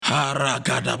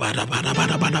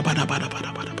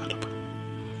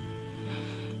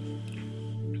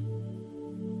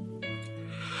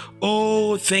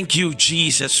Oh, thank you,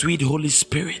 Jesus, sweet Holy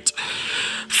Spirit.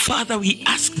 Father, we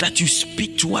ask that you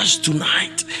speak to us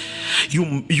tonight.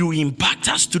 You impact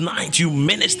us tonight. You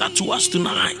minister to us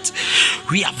tonight.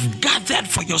 We have gathered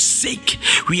for your sake.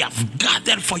 We have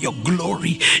gathered for your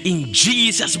glory. In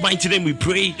Jesus' mighty name we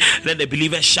pray. Let the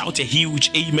believers shout a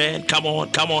huge amen. Come on.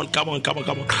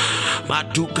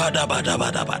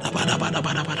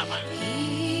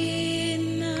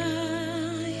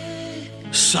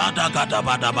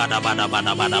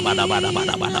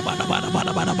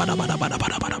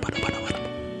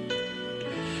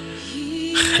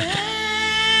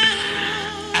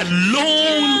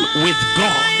 Alone with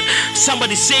God.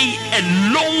 Somebody say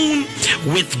alone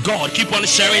with God. Keep on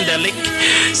sharing the link.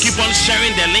 Keep on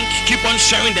sharing the link. Keep on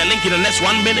sharing the link in the next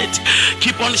 1 minute.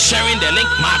 Keep on sharing the link.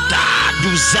 Mata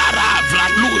duzara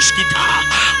vralushkita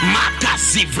mata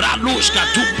sivralushka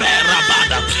tu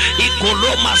perabada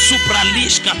ikoloma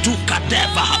supralishka tu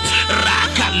kadeva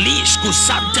rakalishku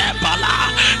santepala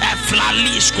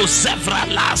eflalishku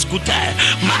sevralasku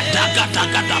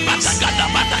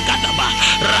madagadagadabadagadabadagadaba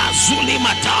razuli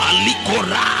mata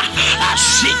likora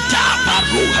ashita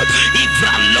baruha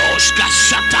ivraloshka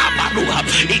shata baruha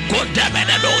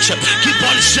ikodebededosh. Keep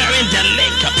on sharing the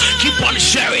link. Keep on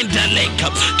sharing the link.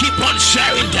 Keep on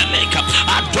sharing the link.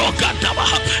 Adogadaba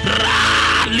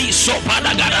rali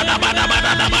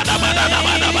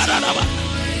sopadagadagadabadagadabadagadabadagadabadagadaba.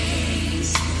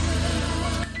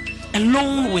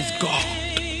 Alone with God.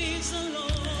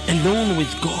 Alone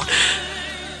with God.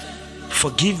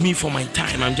 Forgive me for my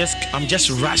time. I'm just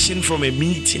rushing from a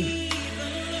meeting.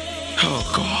 Oh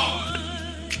God.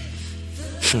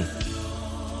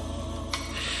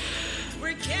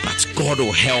 But God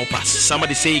will help us.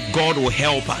 Somebody say God will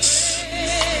help us.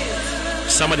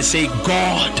 Somebody say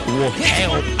God will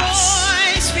help us.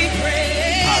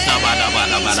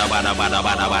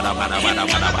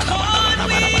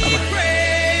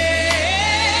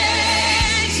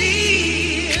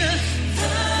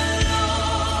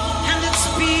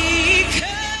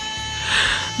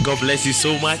 God bless you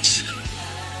so much.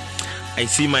 I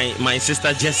see my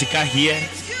sister Jessica here.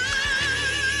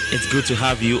 It's good to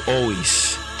have you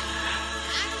always.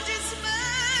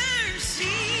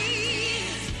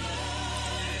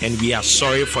 And we are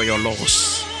sorry for your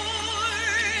loss.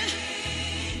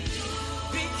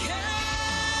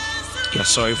 We are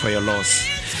sorry for your loss.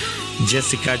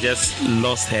 Jessica just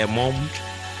lost her mom.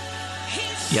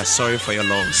 We are sorry for your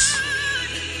loss.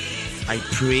 I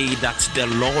pray that the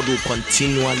Lord will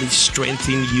continually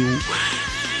strengthen you.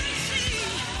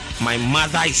 My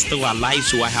mother is still alive,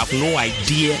 so I have no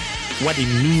idea what it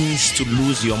means to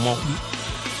lose your mom.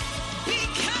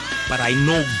 But I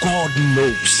know God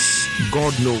knows.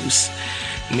 God knows.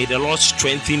 May the Lord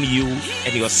strengthen you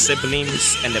and your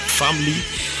siblings and the family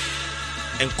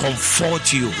and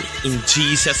comfort you. In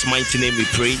Jesus' mighty name we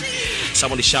pray.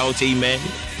 Somebody shout amen.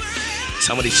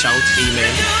 Somebody shout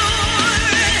amen.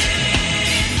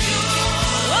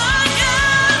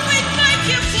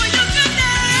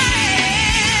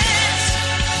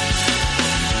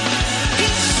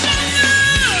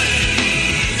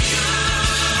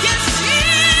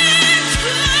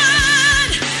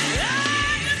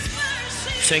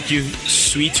 Thank you,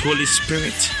 sweet Holy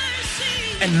Spirit.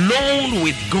 Alone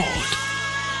with God.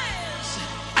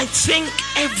 I think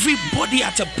everybody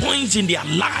at a point in their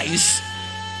lives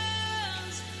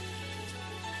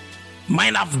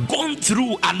might have gone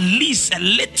through at least a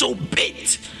little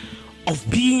bit of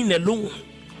being alone.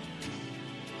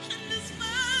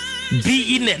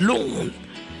 Being alone.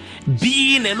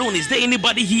 Being alone. Is there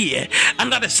anybody here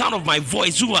under the sound of my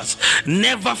voice who has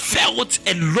never felt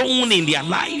alone in their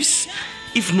lives?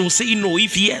 If no, say no.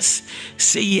 If yes,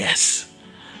 say yes.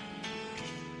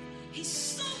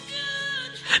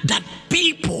 That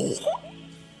people,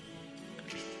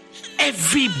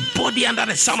 everybody under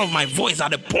the sound of my voice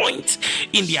at a point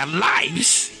in their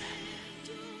lives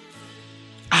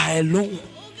are alone.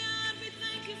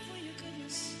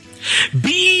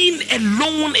 Being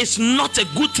alone is not a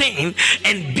good thing,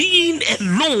 and being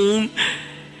alone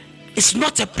is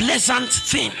not a pleasant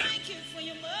thing.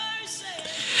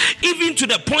 Even to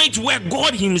the point where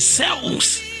God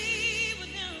himself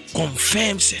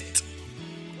confirms it.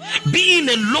 Being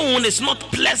alone is not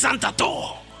pleasant at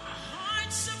all.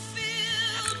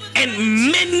 And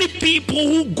many people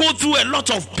who go through a lot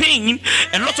of pain,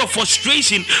 a lot of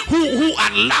frustration, who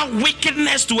allow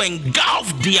wickedness to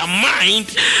engulf their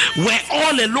mind, were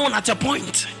all alone at a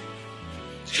point.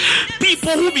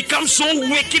 People who become so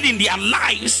wicked in their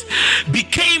lives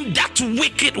became that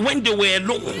wicked when they were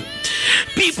alone.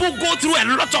 People go through a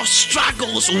lot of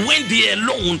struggles when they're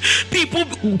alone.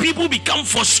 People become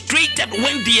frustrated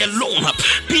when they're alone.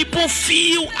 People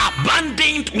feel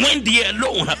abandoned when they're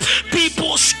alone.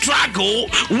 People struggle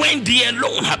when they're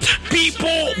alone.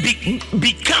 People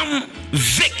become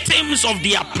victims of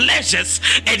their pleasures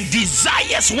and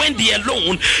desires when they're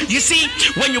alone. You see,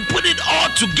 when you put it all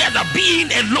together,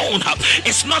 being alone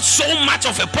is not so much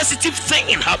of a positive thing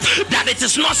that it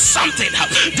is not something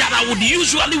that I would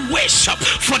usually wish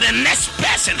for the next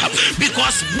person,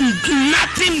 because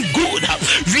nothing good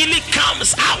really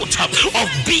comes out of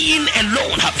being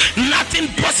alone. Nothing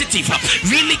positive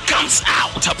really comes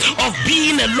out of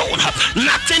being alone.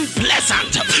 Nothing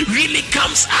pleasant really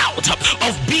comes out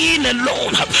of being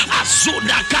alone.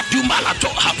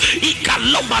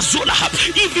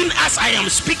 Even as I am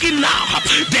speaking now,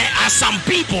 there are some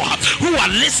people who are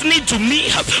listening to me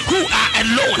who are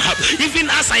alone. Even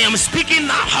as I am speaking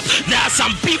now, there are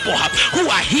some people who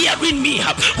are hearing me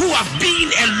who have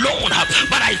been alone.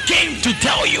 But I came to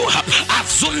tell you,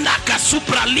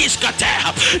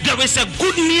 there is a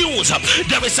good news,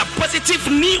 there is a positive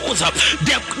news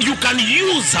that you can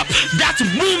use that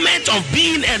moment of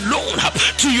being alone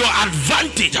to your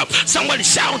advantage. Somebody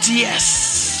shout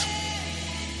yes.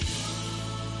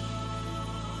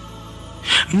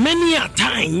 Many a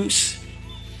times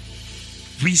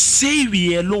we say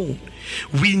we are alone,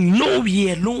 we know we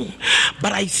are alone,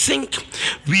 but I think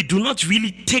we do not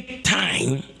really take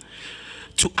time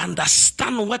to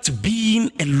understand what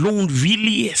being alone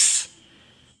really is.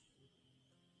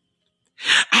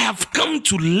 I have come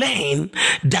to learn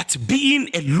that being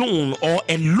alone or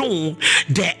alone,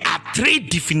 there are three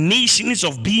definitions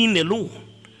of being alone.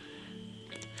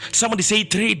 Somebody say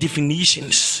three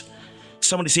definitions.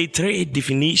 Somebody say three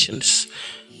definitions.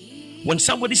 When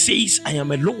somebody says I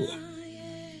am alone,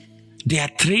 there are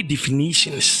three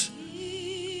definitions.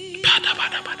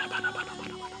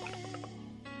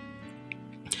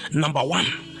 Number one,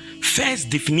 first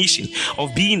definition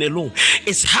of being alone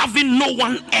is having no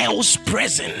one else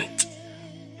present.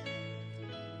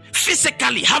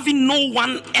 Physically having no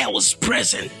one else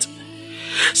present.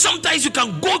 Sometimes you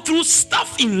can go through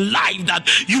stuff in life that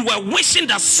you were wishing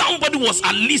that somebody was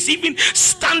at least even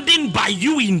standing by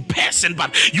you in person,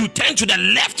 but you turn to the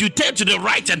left, you turn to the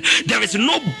right, and there is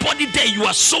nobody there. You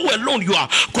are so alone. You are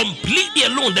completely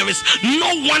alone. There is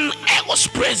no one else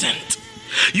present.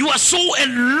 You are so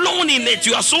alone in it.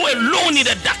 You are so alone in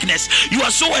the darkness. You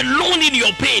are so alone in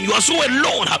your pain. You are so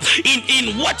alone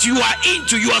in what you are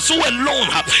into. You are so alone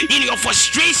in your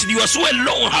frustration. You are so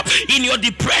alone in your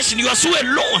depression. You are so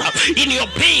alone in your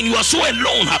pain. You are so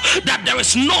alone that there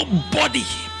is nobody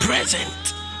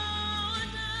present.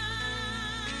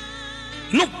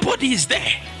 Nobody is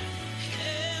there.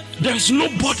 There is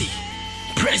nobody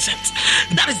present.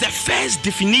 That is the first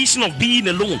definition of being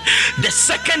alone. The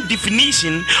second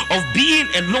definition of being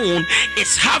alone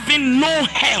is having no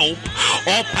help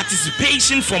or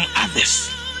participation from others.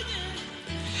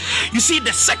 You see,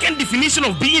 the second definition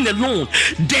of being alone,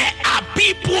 there are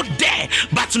people there,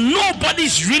 but nobody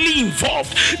is really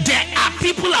involved. There are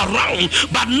people around,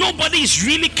 but nobody is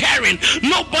really caring.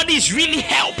 Nobody is really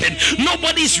helping.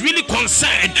 Nobody is really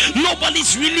concerned. Nobody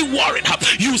is really worried.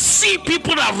 You see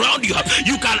people around you.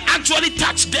 You can actually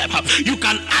touch them. You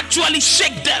can actually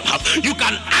shake them. You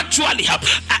can actually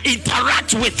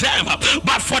interact with them.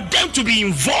 But for them to be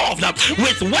involved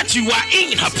with what you are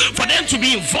in, for them to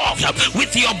be involved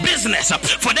with your business,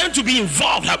 for them to be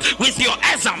involved with your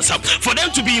exams, for them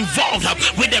to be involved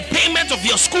with the payment of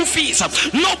your school fees,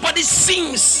 nobody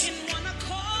seems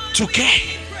to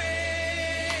care.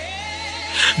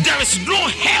 There is no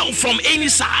help from any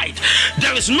side.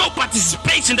 There is no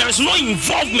participation. There is no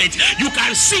involvement. You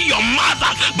can see your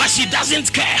mother, but she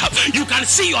doesn't care. You can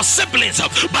see your siblings,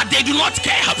 but they do not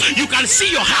care. You can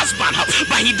see your husband,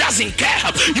 but he doesn't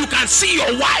care. You can see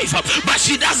your wife, but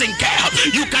she doesn't care.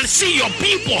 You can see your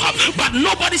people, but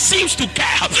nobody seems to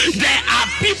care. There are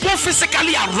people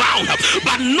physically around,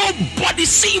 but nobody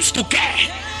seems to care.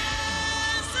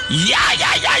 Yeah.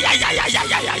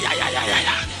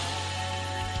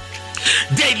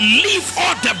 They leave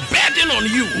all the burden on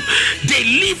you. They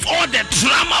leave all the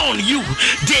drama on you.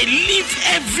 They leave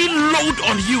every load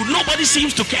on you. Nobody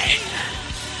seems to care.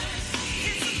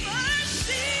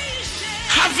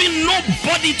 Having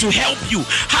nobody to help you,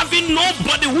 having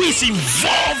nobody who is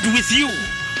involved with you.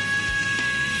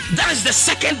 That is the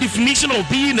second definition of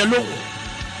being alone.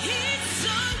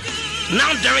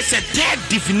 Now there is a third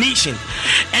definition,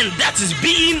 and that is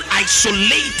being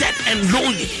isolated and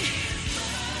lonely.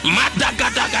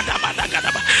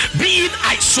 Being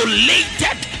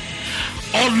isolated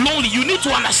or lonely, you need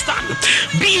to understand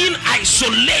being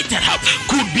isolated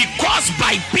could be caused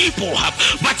by people,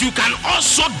 but you can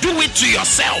also do it to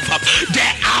yourself.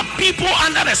 There are people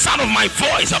under the sound of my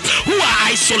voice who are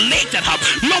isolated,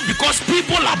 not because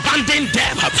people abandon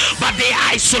them, but they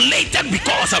are isolated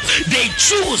because they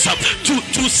choose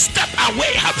to step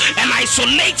away and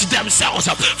isolate themselves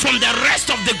from the rest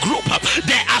of the group.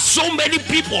 There are so many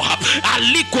people,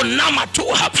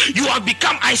 you have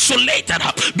become isolated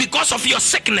because of your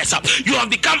sickness. You have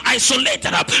become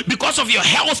isolated because of your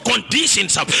health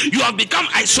conditions. You have become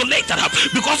isolated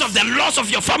because of the loss of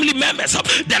your family members,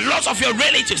 the loss of your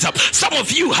relatives. Some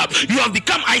of you have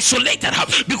become isolated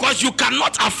because you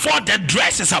cannot afford the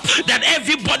dresses that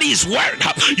everybody is wearing.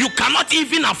 You cannot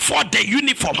even afford the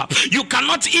uniform. You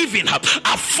cannot even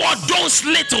afford those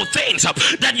little things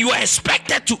that you are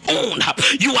expected to own.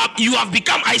 You have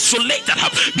become isolated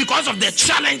because of the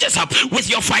challenges with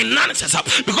your finances,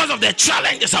 because of the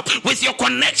challenges with your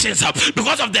connections,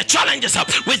 because of the challenges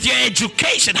with your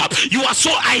education. You are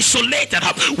so isolated.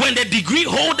 When the degree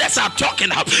holders are talking,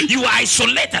 you are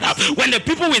isolated. When the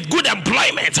people with good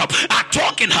employment are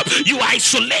talking, you are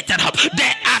isolated.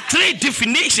 There are three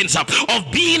definitions of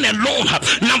being alone.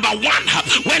 Number one,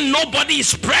 when nobody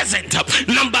is present.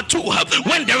 Number two,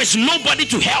 when there is nobody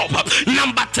to help.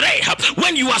 Number three,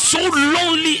 when you are so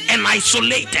lonely and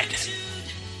isolated.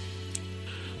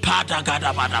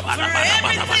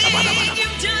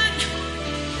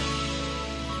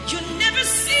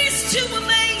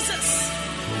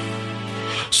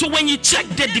 So when you check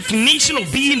the definition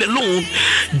of being alone,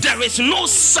 there is no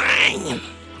sign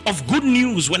of good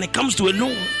news when it comes to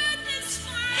alone.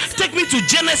 Take me to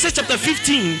Genesis chapter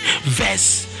 15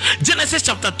 Genesis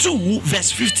chapter 2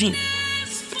 verse 15.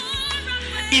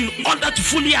 In order to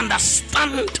fully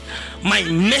understand my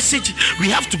message, we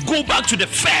have to go back to the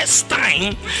first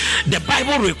time the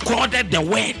Bible recorded the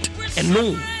word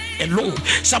alone. Alone.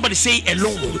 Somebody say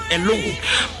alone. Alone.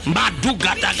 Madu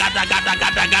gada gada gada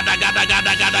gada gada gada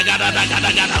gada gada gada gada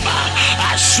gada ba.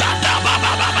 Ashada ba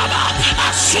ba ba ba ba.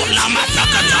 Asula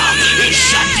matakata.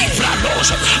 Ishadi fralos.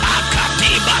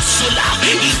 Akati basula.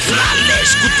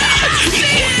 Ifrales kuta.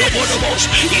 Ikondo bodobos.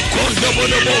 Ikondo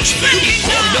bodobos.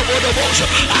 Ikondo bodobos.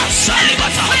 Asali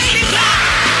bata.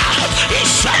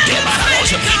 Ishade baralos.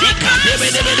 Ikade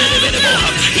bede bede bede bo.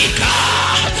 Ika.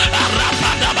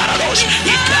 Arapada baralos.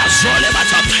 Ika.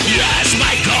 Yes,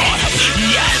 my God.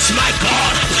 Yes, my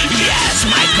God. Yes,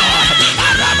 my God.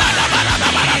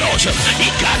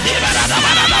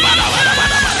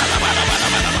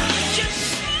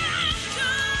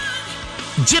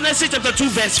 Genesis chapter 2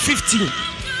 verse 15.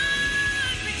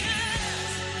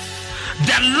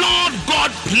 The Lord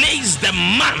God placed the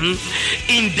man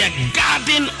in the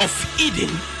Garden of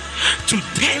Eden to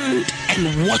tend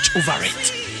and watch over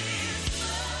it.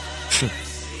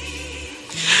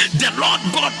 The Lord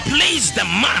God placed the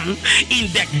man in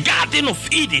the Garden of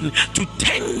Eden to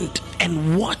tend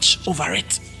and watch over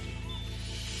it.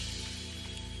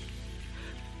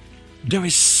 There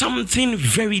is something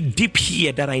very deep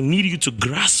here that I need you to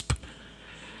grasp.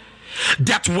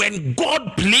 That when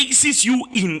God places you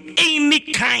in any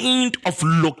kind of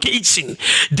location,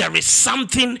 there is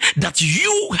something that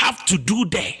you have to do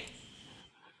there.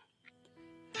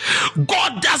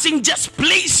 God doesn't just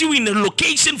place you in a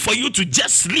location for you to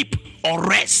just sleep or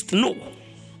rest. No.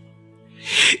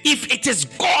 If it is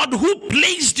God who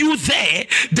placed you there,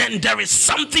 then there is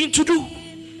something to do.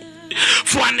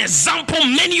 For an example,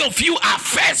 many of you are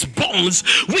firstborns,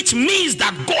 which means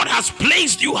that God has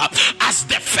placed you as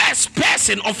the first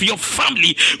person of your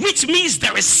family, which means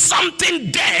there is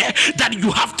something there that you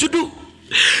have to do.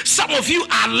 Some of you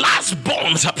are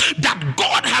lastborns that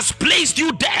God has placed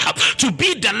you there to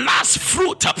be the last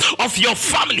fruit of your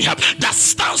family. That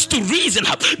stands to reason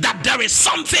that there is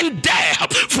something there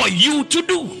for you to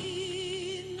do.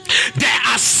 There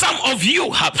are some of you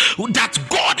that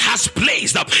God has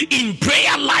placed in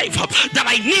prayer life that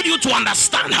I need you to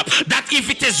understand that if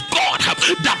it is God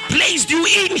that placed you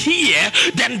in here,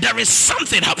 then there is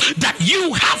something that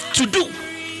you have to do.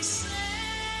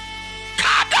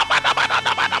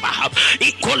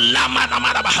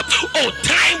 Oh,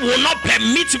 time will not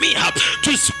permit me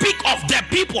to speak of the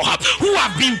people who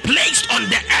have been placed on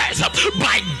the earth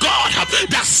by God.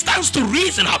 That stands to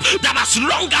reason that as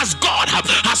long as God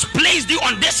has placed you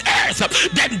on this earth,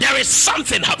 then there is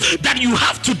something that you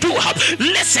have to do.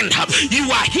 Listen, you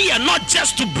are here not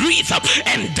just to breathe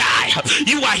and die.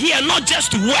 You are here not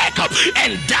just to work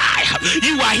and die.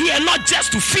 You are here not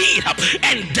just to feed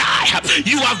and die.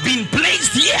 You have been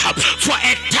placed here for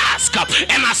a task. task,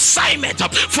 an assignment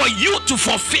for you to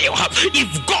fulfill.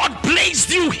 If God placed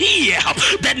you here,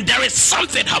 then there is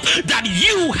something that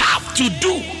you have to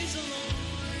do.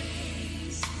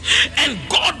 And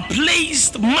God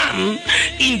placed man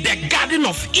in the Garden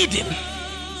of Eden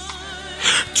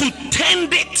to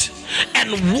tend it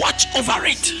and watch over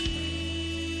it.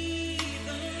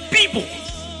 People,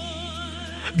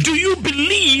 do you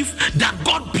believe that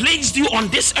God placed you on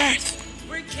this earth?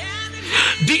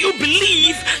 Do you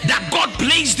believe that God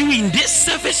placed you in this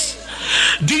service?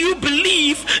 Do you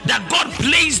believe that God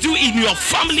placed you in your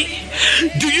family?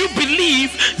 Do you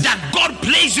believe that God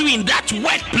placed you in that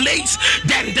workplace?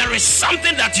 Then there is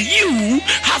something that you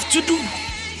have to do.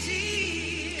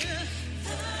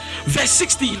 Verse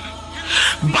 16.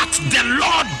 But the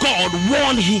Lord God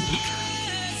warned him,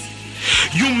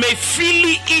 you may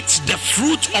freely eat the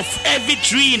fruit of every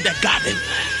tree in the garden.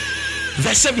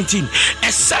 Verse 17.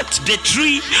 Except the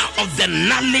tree of the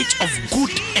knowledge of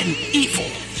good and evil.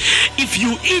 If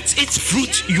you eat its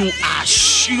fruit, you are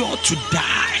sure to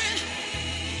die.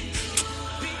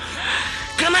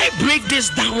 Can I break this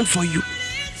down for you?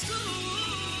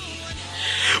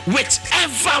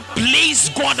 Whichever place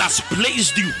God has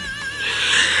placed you,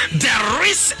 there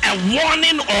is a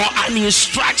warning or an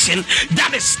instruction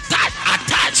that is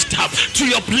attached to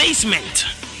your placement.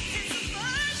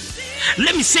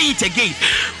 Let me say it again.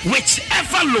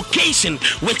 Whichever location,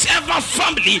 whichever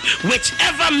family,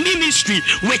 whichever ministry,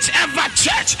 whichever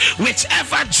church,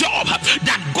 whichever job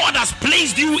that God has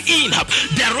placed you in,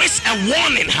 there is a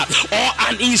warning or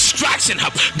an instruction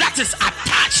that is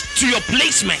attached to your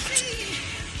placement.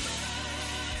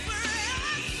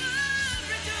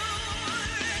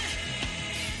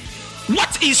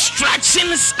 What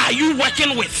instructions are you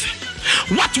working with?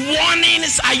 What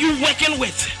warnings are you working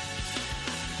with?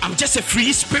 I'm just a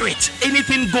free spirit,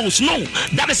 anything goes. No,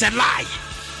 that is a lie.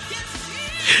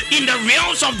 In the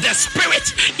realms of the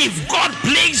spirit, if God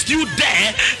placed you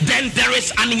there, then there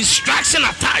is an instruction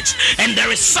attached and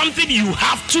there is something you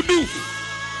have to do.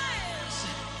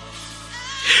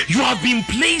 You have been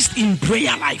placed in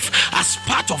prayer life as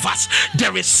part of us.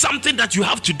 There is something that you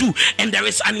have to do and there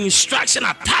is an instruction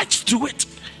attached to it.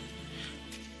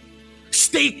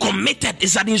 Stay committed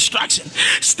is an instruction.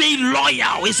 Stay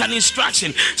loyal is an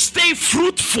instruction. Stay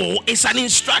fruitful is an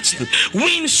instruction.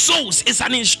 Win souls is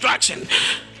an instruction.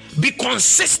 Be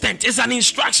consistent is an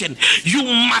instruction. You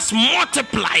must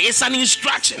multiply is an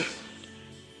instruction.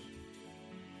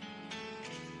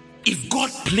 If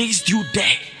God placed you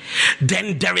there,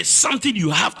 then there is something you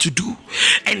have to do,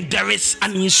 and there is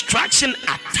an instruction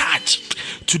attached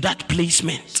to that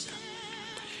placement.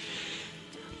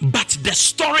 But the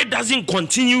story doesn't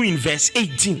continue in verse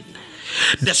 18.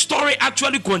 The story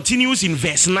actually continues in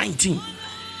verse 19.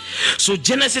 So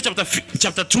Genesis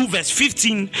chapter 2 verse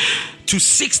 15 to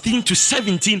 16 to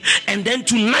 17 and then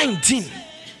to 19.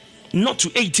 Not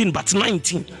to 18 but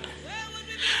 19.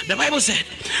 The Bible said,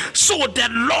 so the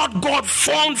Lord God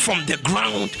formed from the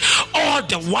ground all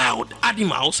the wild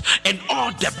animals and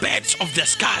all the birds of the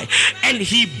sky, and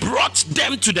he brought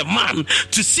them to the man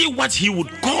to see what he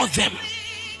would call them.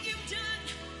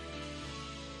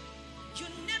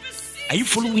 Are you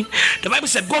following? The Bible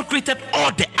said God created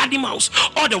all the animals,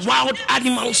 all the wild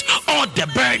animals, all the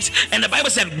birds, and the Bible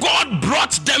said God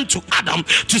brought them to Adam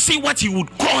to see what he would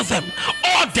call them.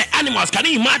 All the animals, can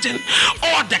you imagine?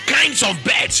 All the kinds of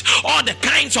birds, all the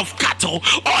kinds of cattle,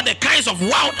 all the kinds of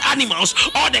wild animals,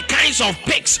 all the kinds of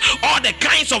pigs, all the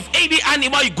kinds of any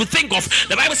animal you could think of.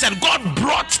 The Bible said God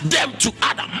brought them to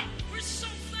Adam.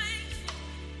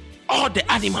 All the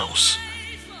animals.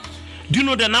 Do you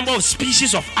know the number of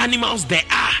species of animals there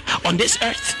are on this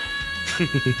earth?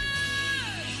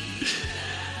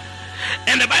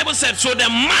 And the Bible said, so the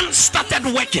man started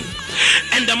working,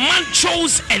 and the man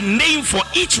chose a name for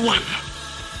each one.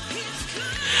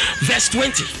 Verse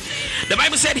 20. The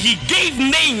Bible said he gave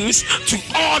names to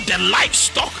all the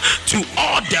livestock, to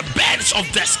all the birds of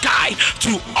the sky,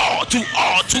 to all.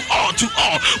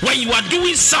 When you are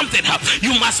doing something,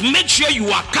 you must make sure you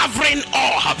are covering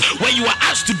all. When you are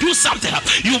asked to do something,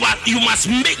 you must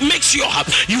make sure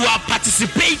you are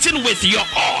participating with your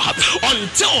all.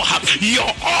 Until your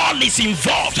all is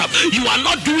involved, you are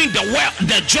not doing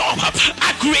the job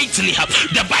accurately.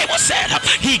 The Bible said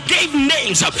he gave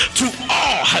names to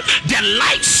all the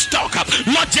livestock,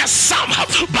 not just some,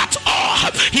 but all.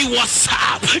 He was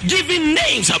giving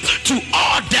names to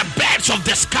all the birds of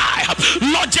the sky,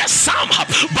 not just some,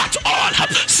 but all.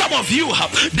 Some of you,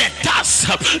 the tasks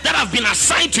that have been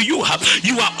assigned to you,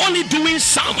 you are only doing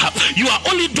some. You are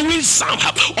only doing some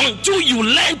until you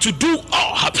learn to do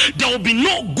all. There will be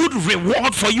no good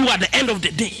reward for you at the end of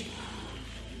the day.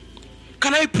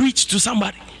 Can I preach to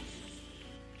somebody?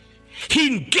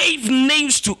 He gave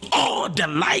names to all the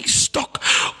livestock,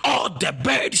 all the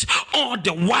birds, all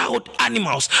the wild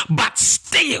animals, but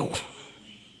still,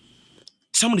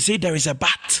 somebody say there is a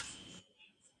but.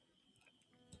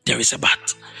 There is a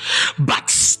but.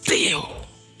 But still,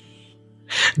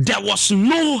 there was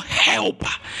no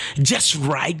helper just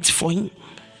right for him.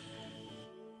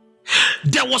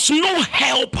 There was no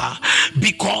helper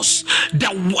because the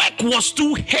work was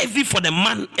too heavy for the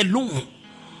man alone.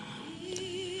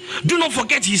 Do not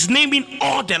forget, he's naming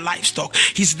all the livestock,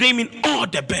 he's naming all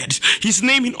the birds, he's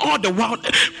naming all the wild,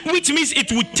 which means it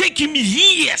would take him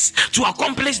years to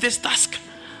accomplish this task.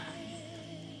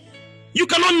 You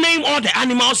cannot name all the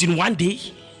animals in one day.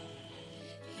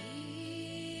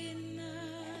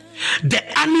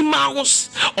 The animals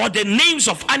or the names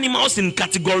of animals in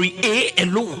category A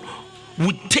alone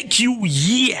would take you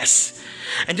years,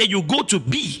 and then you go to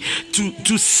B,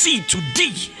 to C, to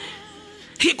D.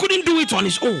 He couldn't do it on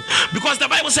his own because the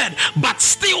Bible said, but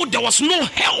still there was no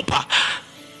helper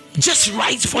just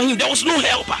right for him. There was no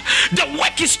helper. The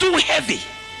work is too heavy.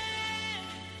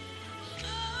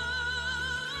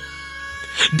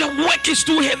 The work is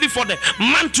too heavy for the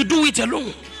man to do it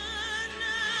alone.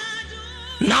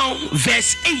 Now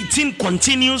verse 18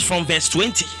 continues from verse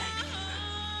 20.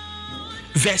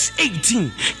 Verse 18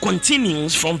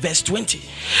 continues from verse 20,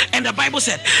 and the Bible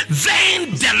said, then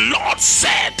the Lord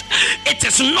said, it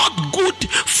is not good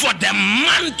for the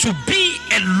man to be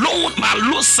alone. I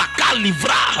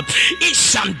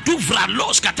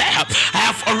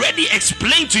have already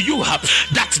explained to you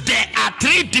that there are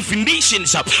three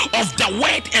definitions of the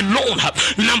word alone.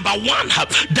 Number one,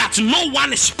 that no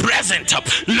one is present.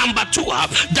 Number two,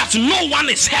 that no one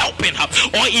is helping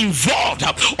or involved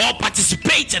or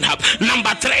participating.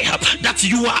 Number three, that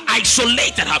you are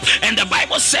isolated. And the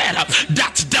Bible said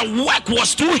that the work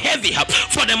was too heavy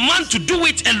for the man to do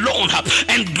it alone.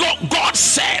 And God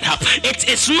said it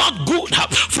is not good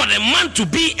for the man to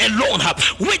be alone.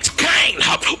 Which kind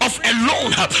of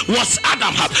alone was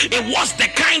Adam? It was the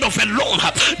kind of alone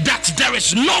that there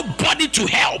is nobody to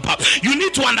help. You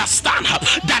need to understand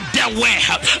that there were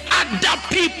other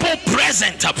people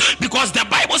present, because the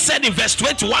Bible said in verse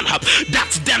 21 that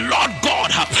the Lord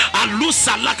God,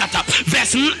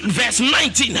 verse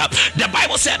 19, the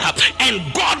Bible said, and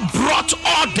God brought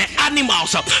all the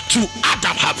animals to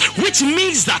Adam, which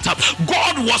means that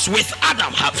God was with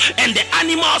Adam and the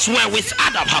animals were with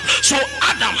Adam. So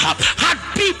Adam had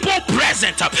people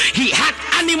present, he had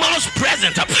animals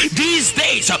present. These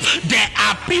days there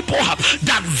are people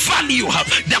that value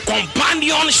the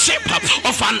companionship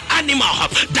of an animal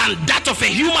than that of a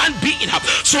human being.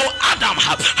 So Adam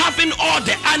having all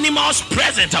the animals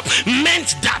present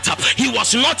meant that he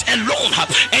was not alone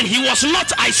and he was not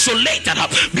isolated,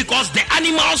 because the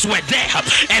animals were there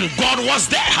and God was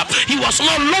there. He was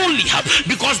not lonely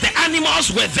because the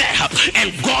animals were there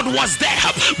and God was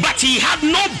there, but he had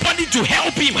nobody to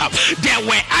help him. There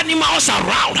were animals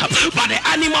around, but the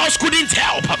animals couldn't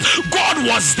help. God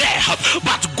was there,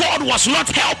 but God was not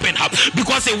helping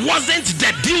because it wasn't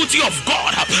the duty of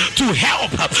God to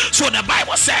help. So the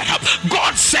Bible said,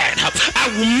 God said, I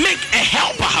will make a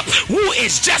helper who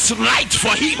is just right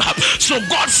for him. So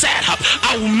God said,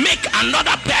 I will make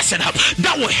another person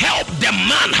that will help the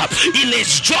man in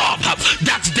his job,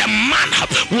 that the man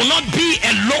will not be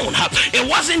alone. It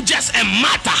wasn't just a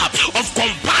matter of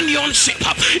companionship,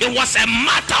 it was a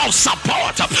matter of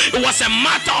support, it was a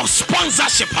matter of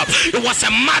sponsorship, it was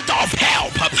a matter of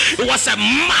help, it was a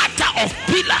matter of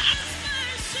pillar,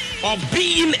 of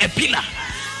being a pillar.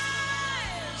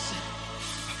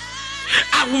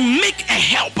 I will make a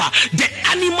helper. The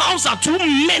animals are too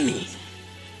many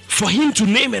for him to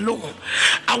name alone.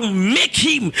 I will make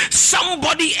him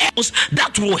somebody else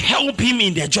that will help him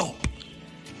in the job.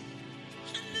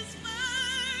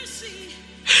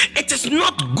 It is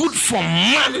not good for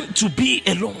man to be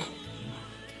alone.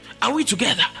 Are we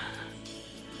together?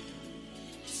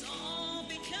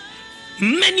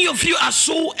 Many of you are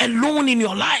so alone in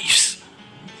your lives.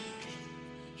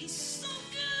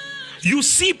 You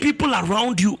see people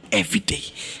around you every day.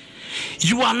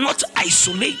 You are not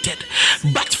isolated,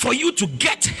 but for you to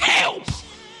get help,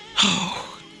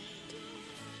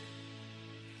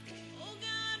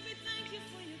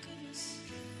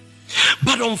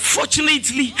 but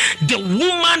unfortunately, the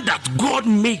woman that God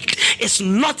made is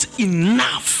not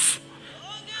enough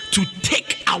to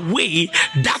take away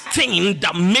that thing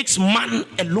that makes man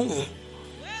alone.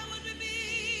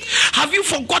 Have you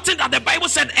forgotten that the Bible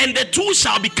said, and the two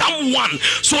shall become one?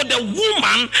 So the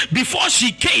woman, before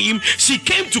she came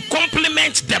to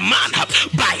complement the man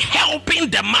by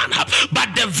helping the man, but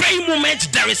the very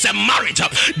moment there is a marriage,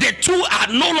 the two are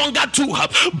no longer two,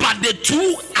 but the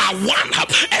two are one.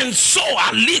 And so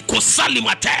Aliko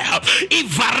Salimate,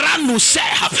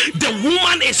 the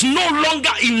woman is no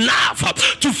longer enough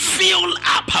to fill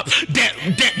up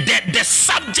the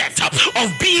subject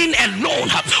of being alone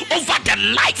over the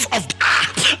life of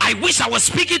I wish I was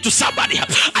speaking to somebody.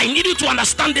 I need you to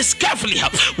understand this carefully.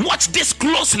 Watch this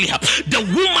closely. The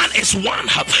woman is one,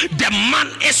 the man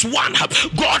is one.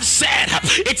 God said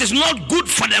it is not good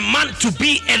for the man to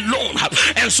be alone,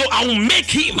 and so I will make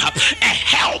him a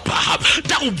helper.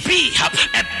 That will be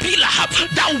a pillar,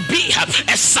 that will be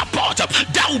a support,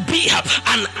 that will be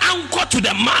an anchor to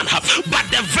the man. But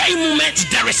the very moment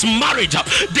there is marriage,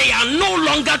 they are no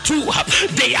longer two,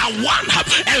 they are one.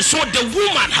 And so the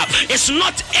woman is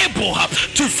not able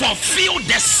to fulfill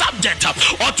the subject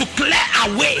or to clear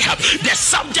away the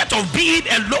subject of being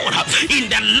alone in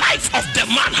the life of the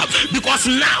man, because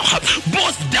now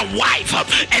both the wife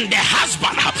and the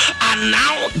husband are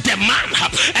now the man.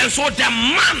 And so the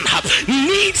man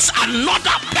needs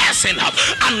another person,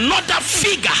 another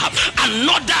figure,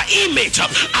 another image,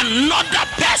 another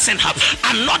person,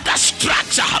 another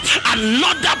structure,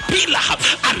 another pillar,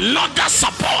 another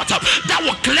support that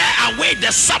will clear away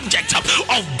the subject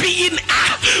of being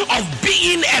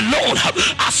alone.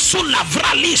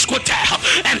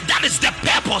 And that is the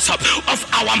purpose of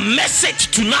our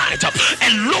message tonight,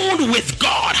 alone with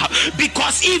God.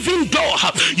 Because even though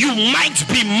you might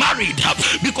be married,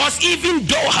 because even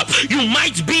though you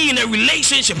might be in a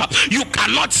relationship, you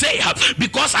cannot say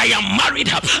because I am married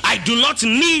I do not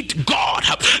need God,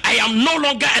 I am no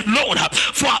longer alone.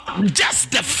 For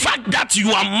just the fact that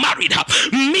you are married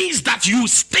means that you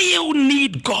still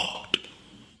need God.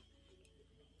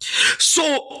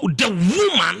 So the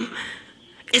woman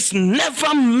is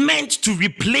never meant to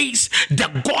replace the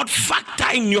God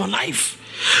factor in your life.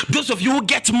 Those of you who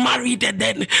get married and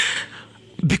then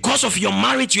because of your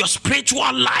marriage, your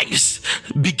spiritual lives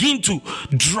begin to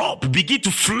drop, begin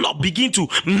to flop, begin to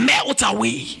melt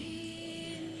away.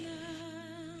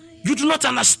 You do not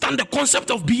understand the concept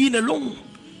of being alone.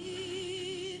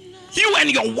 You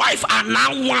and your wife are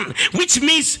now one, which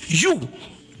means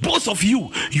both of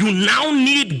you now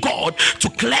need God to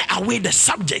clear away the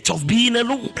subject of being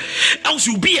alone. Else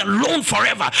you'll be alone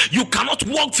forever. You cannot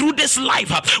walk through this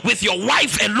life with your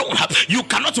wife alone. You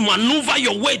cannot maneuver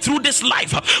your way through this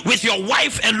life with your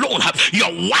wife alone.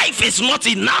 Your wife is not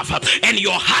enough and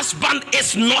your husband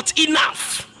is not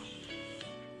enough.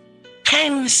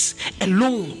 Hence,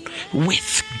 alone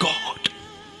with God.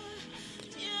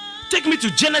 Take me to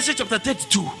Genesis chapter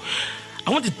 32. I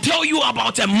want to tell you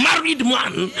about a married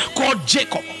man called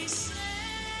Jacob.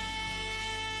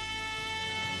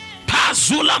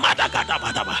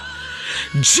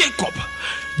 Jacob.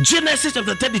 Genesis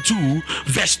chapter 32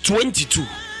 verse 22.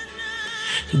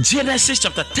 Genesis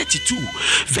chapter 32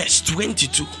 verse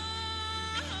 22.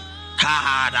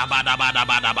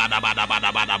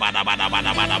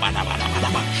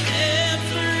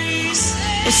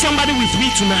 Is somebody with me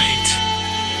tonight?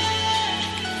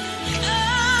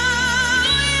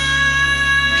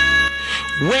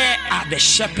 Where are the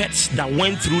shepherds that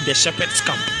went through the shepherd's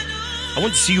camp? I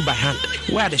want to see you by hand.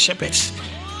 Where are the shepherds?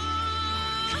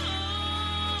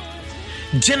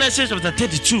 Genesis chapter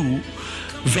 32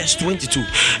 verse 22.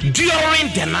 During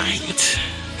the night,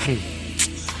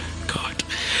 God,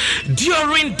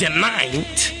 during the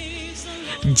night,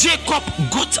 Jacob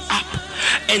got up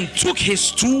and took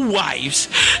his 2 wives,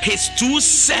 his 2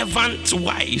 servant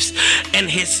wives, and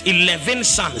his 11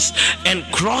 sons, and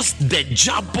crossed the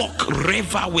Jabbok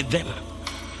river with them.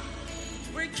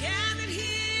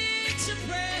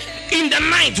 In the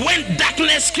night, when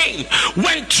darkness came,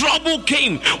 when trouble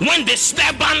came, when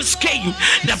disturbance came,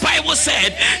 the Bible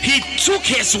said he took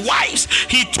his wives,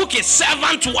 he took his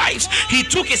servant wives, he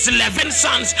took his 11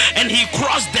 sons, and he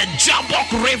crossed the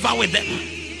Jabbok river with them.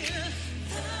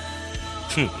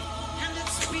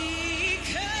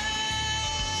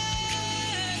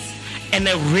 And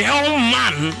a real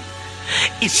man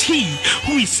is he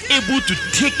who is able to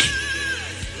take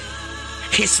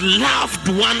his loved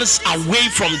ones away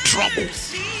from trouble.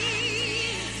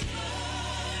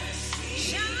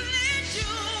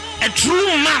 A true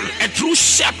man, a true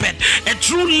shepherd, a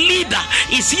true leader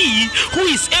is he who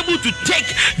is able to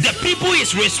take the people he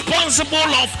is responsible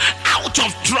of out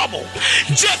of trouble.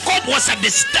 Jacob was a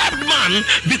disturbed man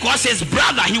because his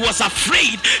brother, he was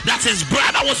afraid that his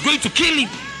brother was going to kill him.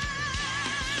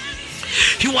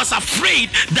 He was afraid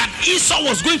that Esau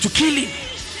was going to kill him.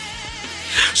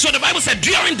 So the Bible said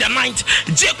during the night,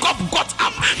 Jacob got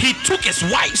up, he took his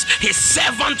wives, his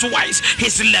servant wives,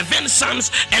 his 11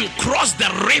 sons, and crossed the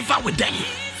river with them.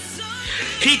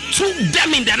 He took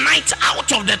them in the night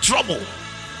out of the trouble.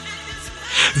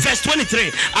 Verse 23,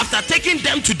 after taking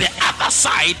them to the other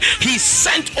side, he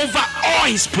sent over all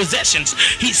his possessions,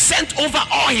 he sent over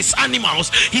all his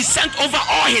animals, he sent over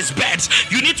all his birds.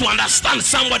 You need to understand,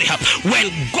 somebody,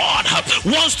 when God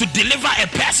wants to deliver a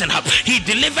person, he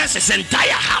delivers his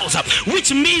entire house,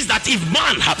 which means that if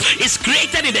man is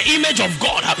created in the image of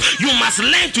God, you must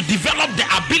learn to develop the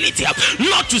ability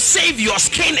not to save your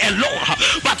skin alone,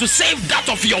 but to save that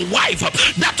of your wife,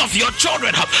 that of your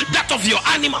children, that of your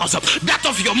animals, that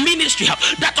of your ministry,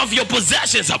 that of your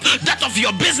possessions, that of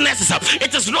your businesses.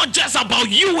 It is not just about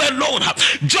you alone.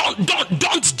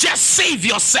 Don't just save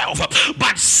yourself,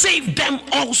 but save them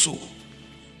also.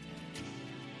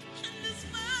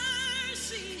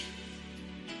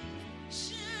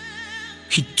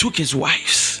 He took his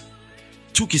wives,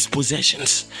 took his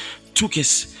possessions, took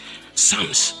his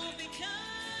sons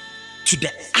to the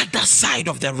other side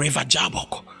of the river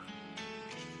Jabbok.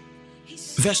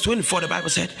 Verse 24, the Bible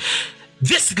said,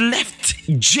 this left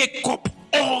Jacob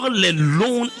all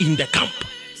alone in the camp.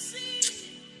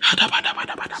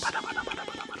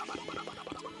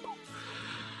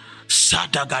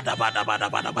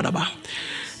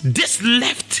 This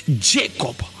left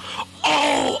Jacob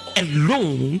all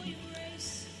alone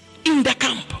in the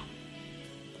camp.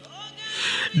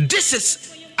 This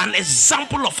is an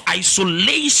example of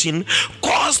isolation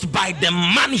caused by the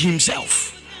man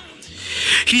himself.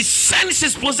 He sends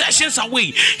his possessions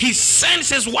away. He sends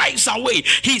his wives away.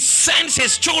 He sends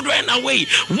his children away.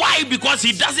 Why? Because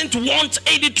he doesn't want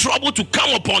any trouble to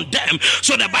come upon them.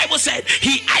 So the Bible said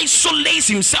he isolates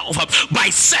himself by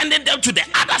sending them to the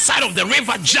other side of the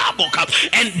river Jabbok.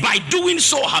 And by doing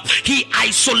so, he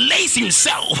isolates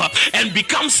himself and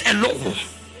becomes alone.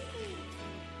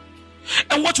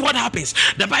 And watch what happens.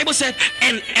 The Bible said,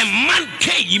 and a man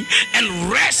came and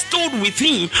wrestled with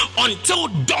him until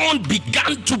dawn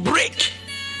began to break.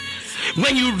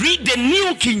 When you read the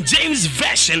New King James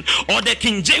Version or the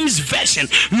King James Version,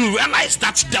 you realize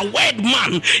that the word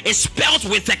man is spelled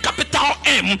with a capital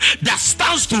M that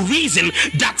stands to reason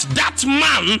that that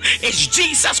man is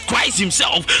Jesus Christ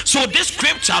himself. So this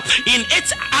scripture in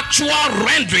its actual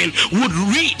rendering would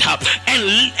read,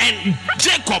 and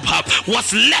Jacob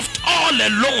was left all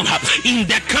alone in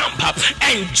the camp,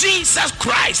 and Jesus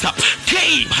Christ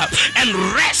came and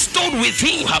wrestled with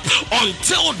him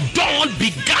until dawn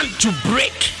began to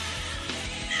break.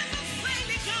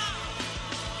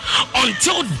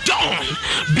 Until dawn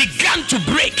began to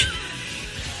break.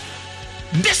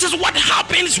 This is what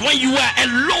happens when you are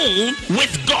alone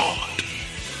with God.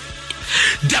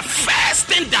 The first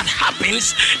thing that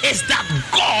happens is that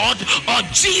God or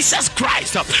Jesus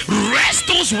Christ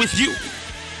wrestles with you.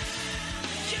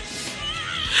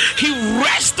 He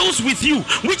wrestles with you,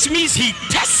 which means he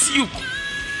tests you.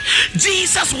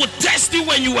 Jesus will test you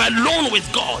when you are alone with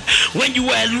God. When you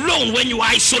are alone, when you are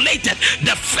isolated,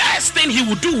 the first thing he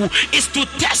will do is to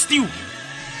test you.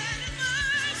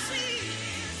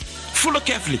 Follow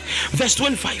carefully. Verse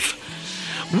 25.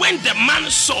 When the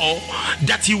man saw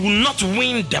that he would not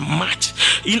win the match,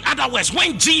 in other words,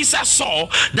 when Jesus saw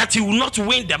that he would not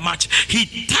win the match,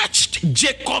 he touched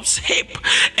Jacob's hip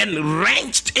and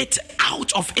wrenched it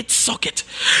out of its socket.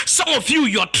 Some of you,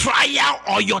 your trial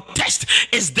or your test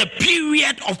is the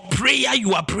period of prayer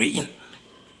you are praying.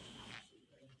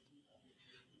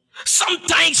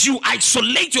 Sometimes you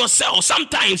isolate yourself.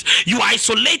 Sometimes you are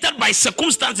isolated by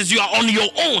circumstances. You are on your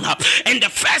own. And the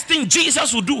first thing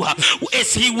Jesus will do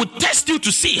is he will test you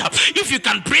to see if you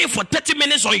can pray for 30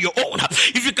 minutes on your own.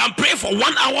 If you can pray for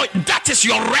 1 hour, that is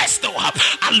your rest.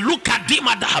 And look at them.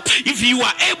 If you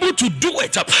are able to do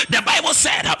it, the Bible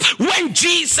said when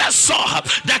Jesus saw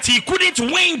that he couldn't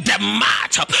win the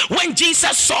match, when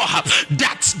Jesus saw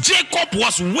that Jacob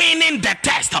was winning the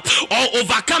test or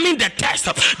overcoming the test,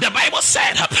 the Bible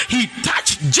said he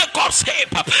touched Jacob's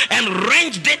hip and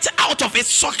wrenched it out of its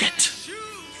socket.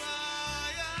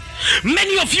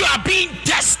 Many of you are being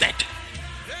tested.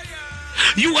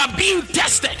 You are being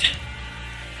tested.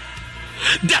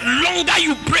 The longer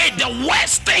you pray, the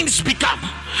worse things become.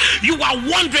 You are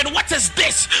wondering, what is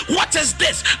this? What is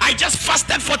this? I just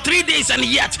fasted for 3 days and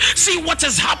yet see what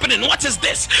is happening. What is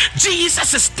this?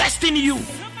 Jesus is testing you.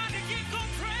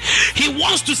 He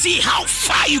wants to see how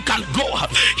far you can go.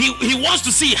 He wants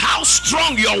to see how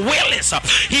strong your will is.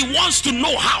 He wants to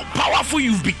know how powerful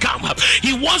you've become.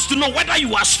 He wants to know whether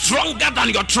you are stronger than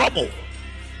your trouble.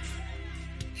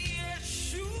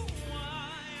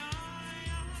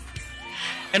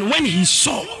 And when he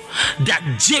saw that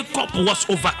Jacob was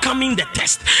overcoming the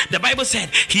test, the Bible said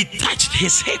he touched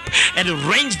his hip and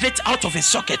wrenched it out of his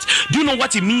socket. Do you know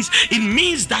what it means? It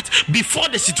means that before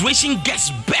the situation gets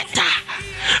better,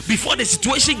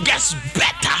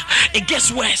 it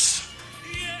gets worse.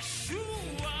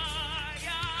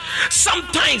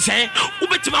 Sometimes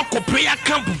prayer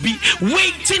camp be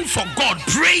waiting for God,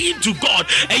 praying to God,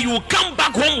 and you will come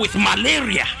back home with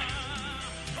malaria.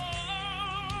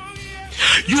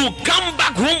 You come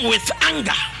back home with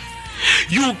anger.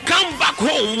 You come back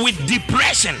home with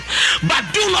depression. But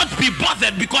do not be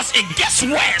bothered, because it gets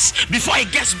worse before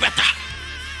it gets better.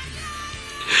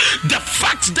 The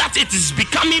fact that it is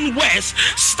becoming worse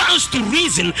stands to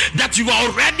reason that you are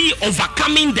already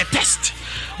overcoming the test.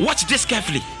 Watch this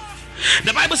carefully.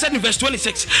 The Bible said in verse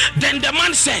 26, then the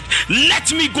man said,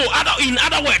 let me go. In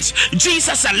other words,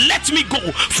 Jesus said, let me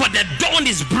go, for the dawn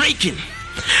is breaking.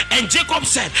 And Jacob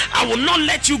said, I will not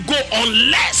let you go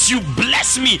unless you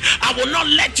bless me. I will not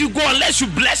let you go unless you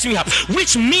bless me.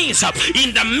 Which means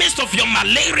in the midst of your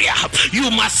malaria,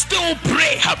 you must still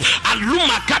pray.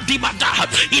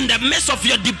 In the midst of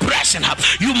your depression,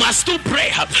 you must still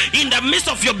pray. In the midst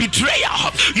of your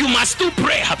betrayal, you must still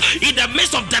pray. In the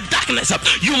midst of the darkness,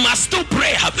 you must still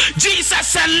pray. Jesus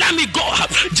said, let me go.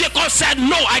 Jacob said,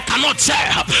 no, I cannot say.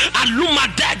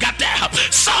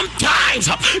 Sometimes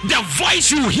the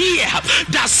voice you hear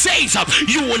that says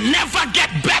you will never get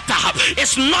better,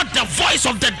 it's not the voice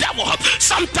of the devil.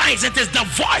 Sometimes it is the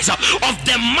voice of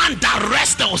the man that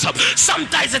wrestles.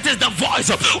 Sometimes it is the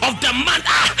voice of the man.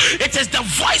 It is the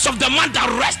voice of the man that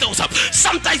wrestles.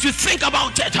 Sometimes you think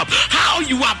about it, how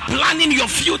you are planning your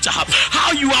future,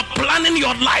 how you are planning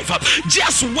your life.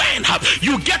 Just when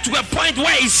you get to a point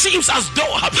where it seems as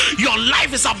though your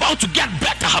life is about to get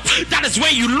better, that is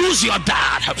where you lose your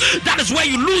dad. That is where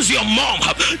you lose your mom.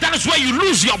 That is where you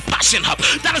lose your passion.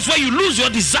 That is where you lose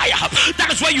your desire. That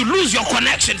is where you lose your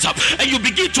connections. And you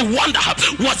begin to wonder,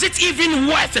 was it even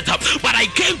worth it? But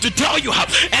I came to tell you,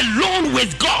 alone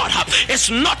with God is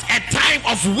not a time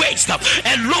of waste.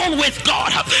 Alone with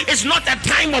God is not a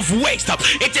time of waste.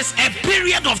 It is a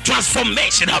period of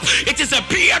transformation. It is a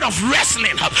period of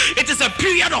wrestling. It is a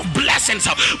period of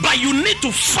blessings. But you need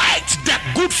to fight that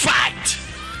good fight.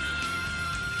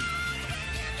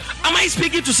 Am I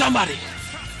speaking to somebody?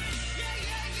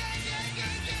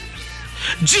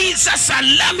 Jesus said,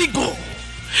 let me go.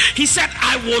 He said,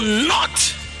 I will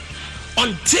not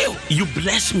until you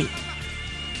bless me.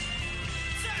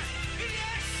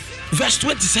 Verse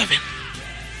 27.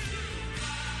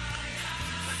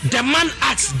 The man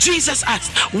asked, Jesus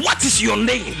asked, what is your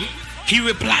name? He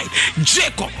replied,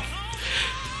 Jacob.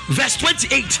 Verse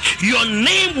 28, your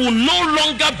name will no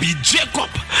longer be Jacob.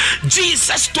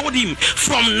 Jesus told him,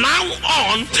 from now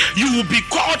on you will be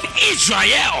called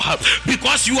Israel,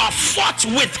 because you have fought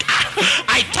with,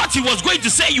 I thought he was going to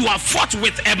say you have fought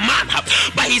with a man,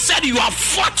 but he said you have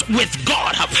fought with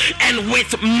God and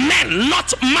with men,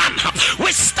 not man,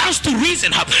 which stands to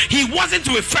reason he wasn't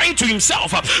referring to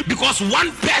himself, because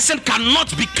one person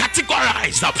cannot be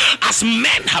categorized as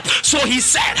men. So he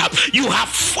said you have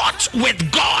fought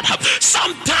with God.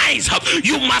 Sometimes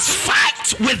you must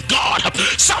fight with God.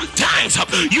 Sometimes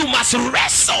you must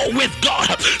wrestle with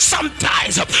God.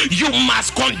 Sometimes you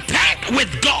must contend with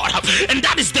God, and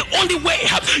that is the only way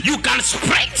you can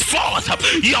spread forth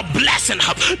your blessing.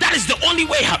 That is the only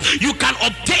way you can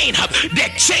obtain the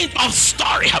change of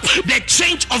story, the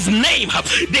change of name,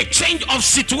 the change of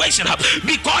situation.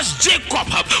 Because Jacob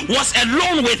was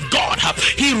alone with God,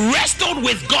 he wrestled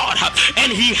with God, and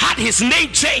he had his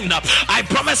name changed. I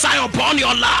prophesy upon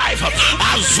your life,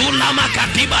 as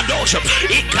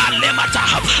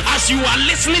you are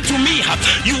listening to me,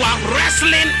 you are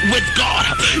wrestling with God,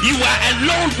 you are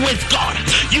alone with God,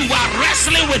 you are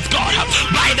wrestling with God.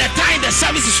 By the time the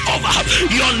service is over,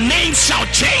 your name shall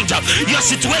change, your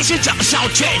situation shall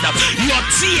change, your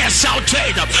tears shall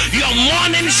change, your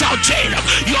mourning shall change,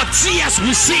 your tears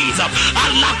will cease.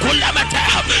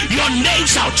 Your name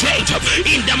shall change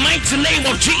in the mighty name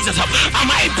of Jesus. Am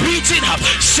I preaching?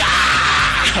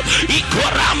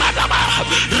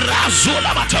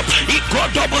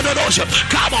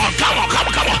 Come on.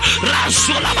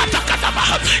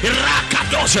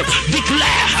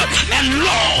 Declare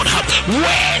alone with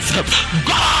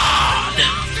God.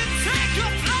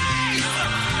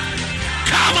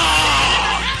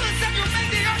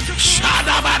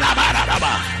 Come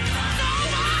on.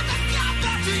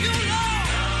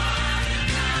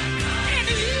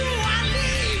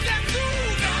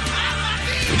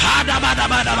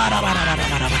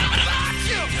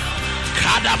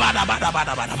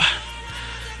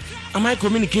 Am I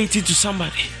communicating to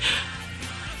somebody?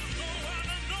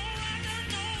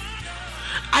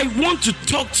 I want to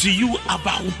talk to you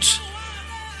about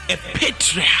a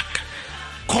patriarch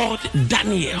called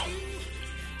Daniel.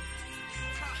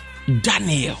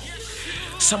 Daniel.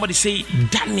 Somebody say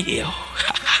Daniel.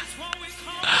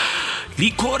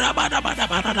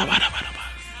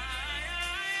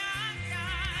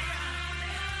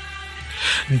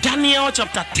 Daniel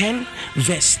chapter 10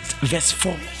 verse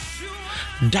 4.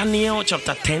 Daniel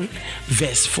chapter 10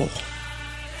 verse 4.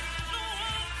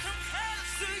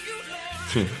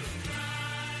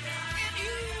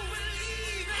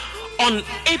 On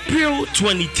April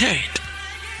 23rd,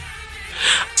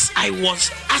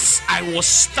 as I was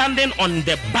standing on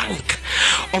the bank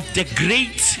of the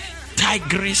great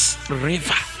Tigris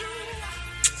River.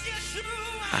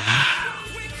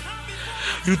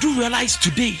 You do realize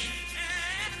today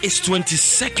is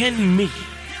 22nd May,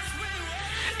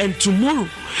 and tomorrow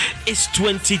is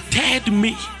 23rd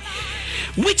May,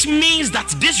 which means that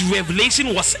this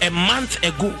revelation was a month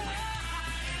ago.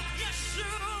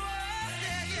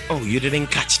 Oh, you didn't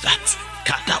catch that.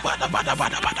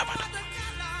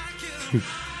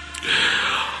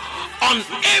 On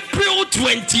April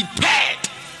 23rd,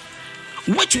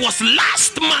 which was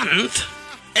last month,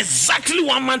 exactly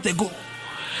 1 month ago,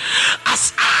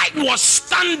 as I was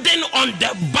standing on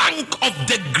the bank of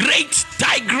the great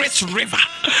Tigris River.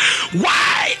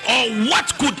 Why or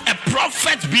what could a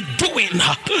prophet be doing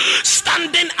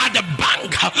standing at the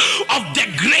bank of the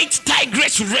great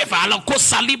Tigris River? I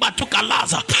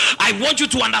want you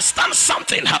to understand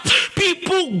something.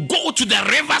 People go to the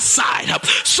riverside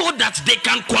so that they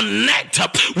can connect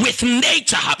with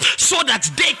nature, so that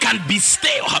they can be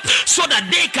still, so that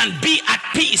they can be at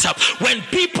peace. When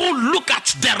people look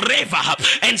at the river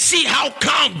and see how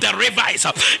calm the river is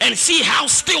and see how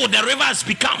still the river has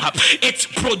become, it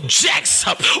projects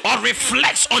or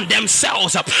reflects on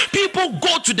themselves. People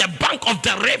go to the bank of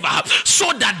the river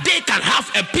so that they can have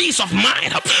a peace of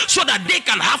mind, so that they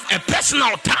can have a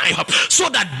personal time, so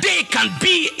that they can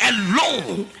be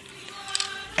alone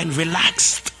and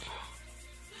relaxed.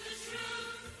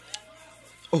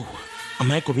 Oh,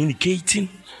 am I communicating?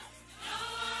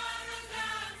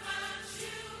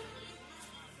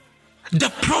 The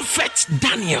prophet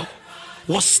Daniel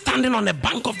was standing on the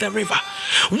bank of the river.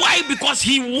 Why? Because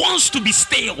he wants to be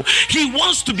still. He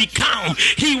wants to be calm.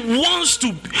 He wants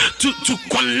to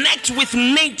connect with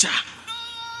nature.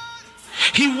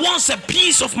 He wants a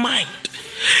peace of mind.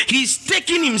 He's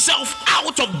taking himself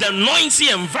out of the noisy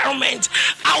environment,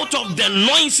 out of the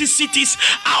noisy cities,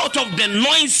 out of the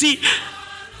noisy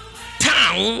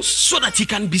towns, so that he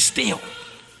can be still.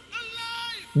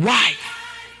 Why?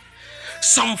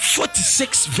 Psalm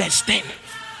 46 verse 10.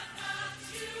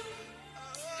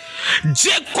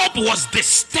 Jacob was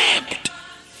disturbed.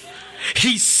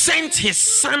 He sent his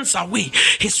sons away,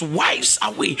 his wives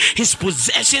away, his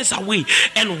possessions away.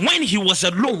 And when he was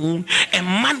alone, a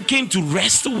man came to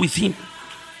rest with him.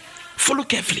 Follow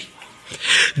carefully.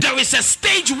 There is a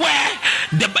stage where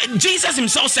Jesus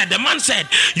himself said, the man said,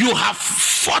 you have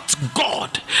fought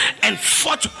God and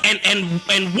fought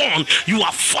and won. You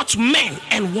have fought men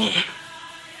and won.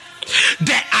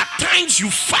 There are times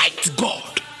you fight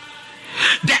God.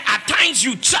 There are times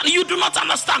you do not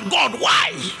understand God.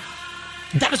 Why?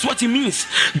 That is what he means.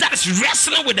 That is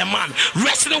wrestling with the man,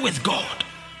 wrestling with God.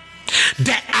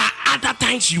 There are other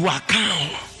times you are calm.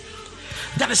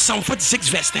 That is Psalm 46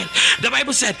 verse 10. The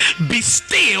Bible said, be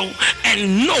still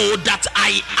and know that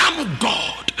I am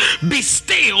God. Be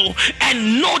still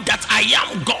and know that I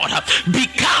am God. Be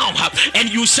calm and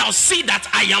you shall see that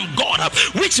I am God.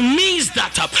 Which means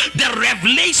that the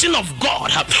revelation of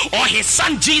God or his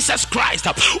son Jesus Christ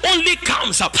only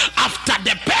comes after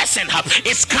the person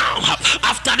is calm,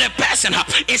 after the person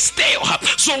is still.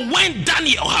 So when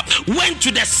Daniel went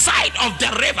to the side of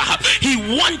the river,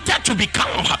 he wanted to be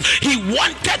calm. He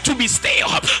wanted to be still,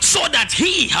 so that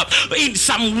he in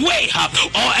some way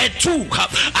or a two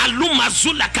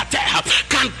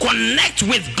can connect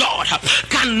with God,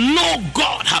 can know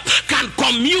God, can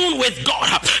commune with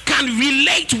God, can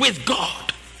relate with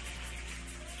God.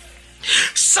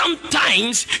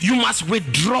 Sometimes you must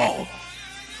withdraw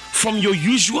from your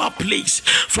usual place,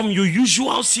 from your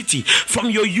usual city,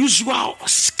 from your usual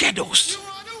schedules,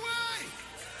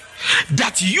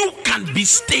 that you can be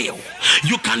still,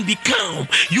 you can be calm,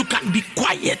 you can be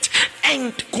quiet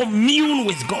and commune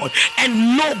with God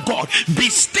and know God. Be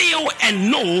still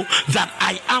and know that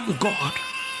I am God.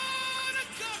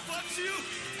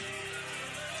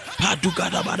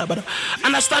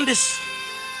 Understand this.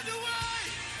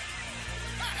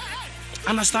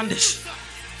 Understand this.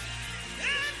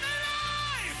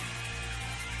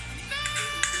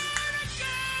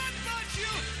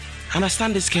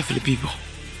 Understand this carefully, people.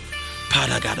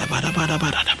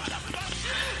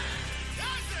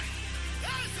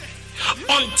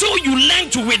 Until you learn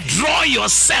to withdraw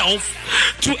yourself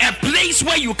to a place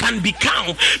where you can be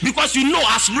calm, because you know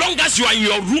as long as you are in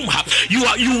your room, you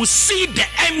will see the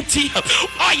empty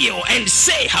oil and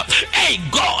say, hey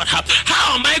God,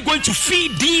 how am I going to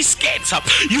feed these kids?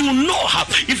 You know,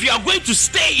 if you are going to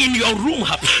stay in your room,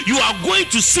 you are going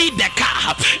to see the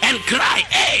car and cry,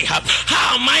 hey,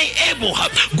 how am I able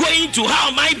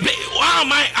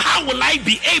how will I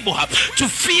be able to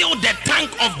fill the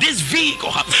tank of this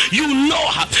vehicle? You know,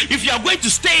 if you are going to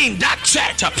stay in that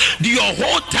church your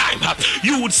whole time,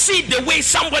 you would see the way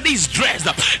somebody is dressed,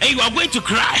 and you are going to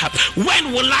cry,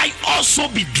 when will I also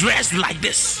be dressed like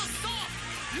this?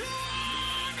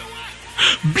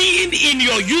 Being in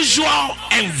your usual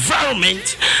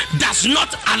environment does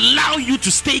not allow you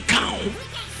to stay calm.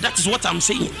 That is what I'm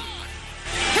saying.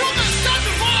 Who can stand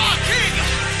before our King?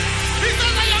 He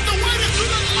says, I am the way, the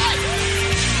truth, and the life.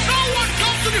 No one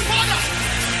comes to the Father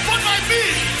but by me.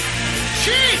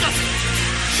 Jesus,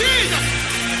 Jesus,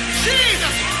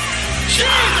 Jesus,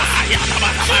 Jesus,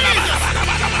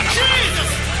 Jesus,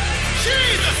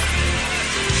 Jesus.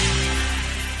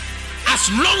 As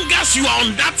long as you are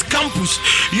on that campus,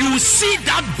 you will see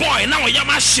that boy now.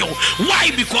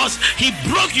 Why? Because he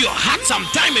broke your heart some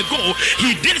time ago.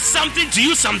 He did something to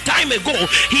you some time ago.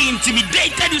 He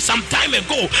intimidated you some time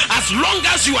ago. As long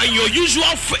as you are in your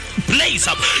usual place,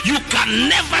 you can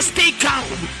never stay calm.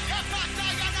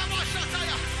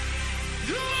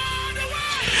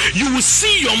 You will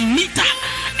see your meter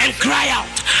and cry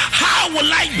out, how will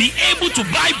I be able to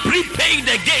buy prepaid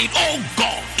again? Oh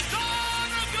God.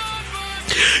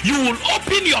 You will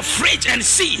open your fridge and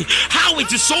see how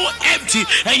it is so empty,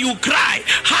 and you cry,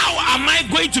 how am I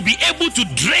going to be able to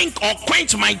drink or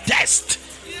quench my thirst?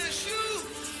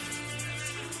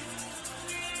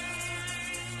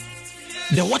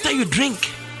 The water you drink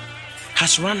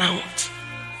has run out.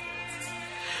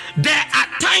 There are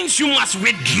times you must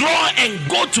withdraw and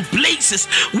go to places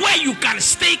where you can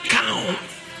stay calm.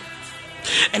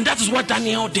 And that is what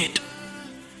Daniel did.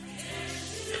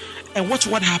 And watch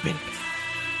what happened.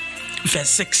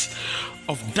 Verse 6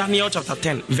 of Daniel chapter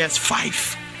 10, verse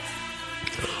 5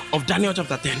 of Daniel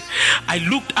chapter 10. I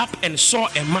looked up and saw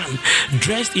a man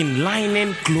dressed in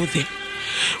linen clothing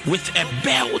with a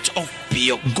belt of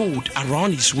pure gold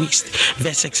around his waist.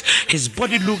 Verse 6. His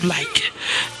body looked like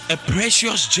a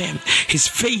precious gem. His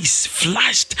face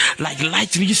flashed like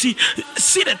lightning. You see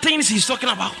the things he's talking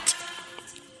about.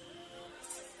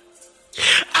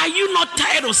 Are you not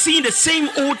tired of seeing the same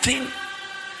old thing?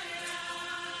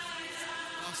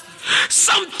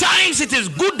 Sometimes it is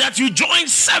good that you join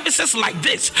services like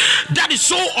this that is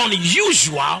so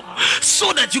unusual,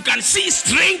 so that you can see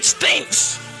strange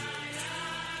things.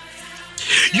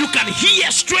 You can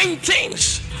hear strange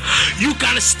things. You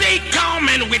can stay calm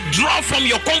and withdraw from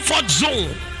your comfort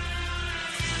zone.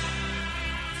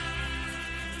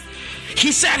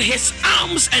 He said his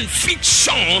arms and feet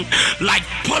shone like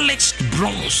polished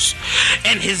bronze,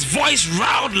 and his voice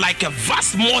roared like a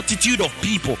vast multitude of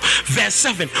people. Verse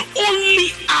 7.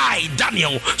 Only I,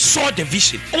 Daniel, saw the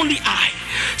vision. Only I.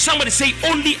 Somebody say,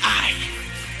 only I.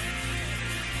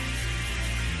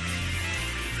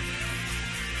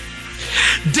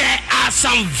 There are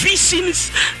some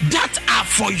visions that are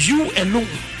for you alone.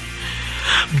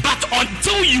 But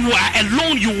until you are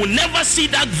alone, you will never see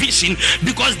that vision,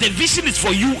 because the vision is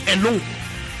for you alone.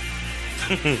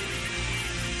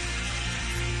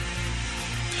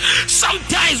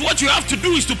 Sometimes what you have to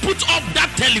do is to put up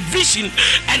that television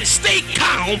and stay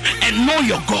calm and know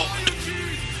your God.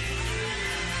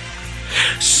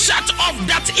 Shut off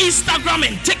that Instagram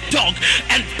and TikTok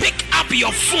and pick up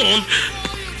your phone.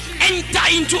 Enter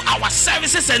into our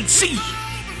services and see.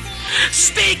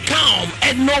 Stay calm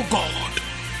and know God.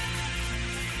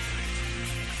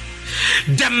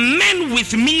 The men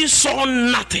with me saw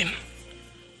nothing.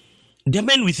 The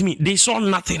men with me, they saw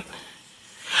nothing,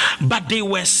 but they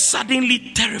were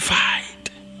suddenly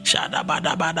terrified.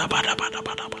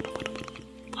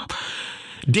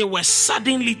 They were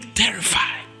suddenly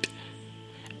terrified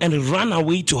and ran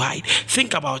away to hide.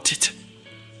 Think about it.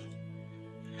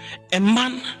 A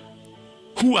man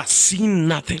who has seen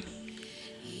nothing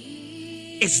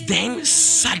is then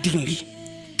suddenly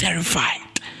terrified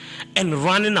and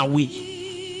running away.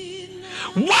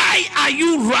 Why are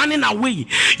you running away?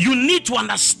 You need to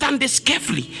understand this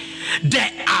carefully. There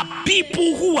are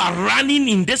people who are running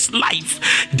in this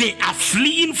life. They are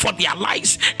fleeing for their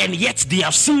lives, and yet they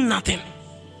have seen nothing.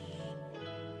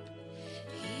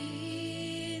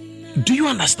 Do you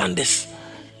understand this?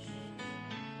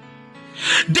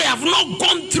 They have not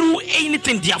gone through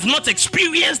anything. They have not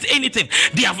experienced anything.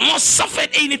 They have not suffered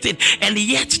anything. And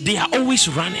yet they are always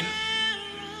running.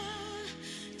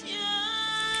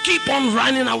 Keep on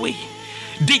running away.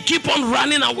 They keep on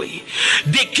running away.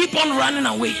 They keep on running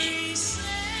away.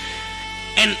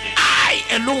 And I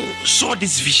alone saw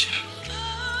this vision.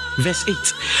 Verse 8.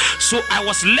 So I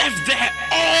was left there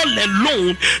all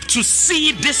alone to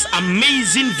see this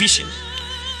amazing vision.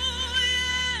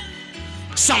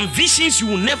 Some visions you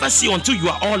will never see until you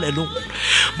are all alone.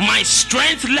 My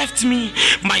strength left me,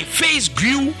 my face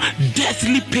grew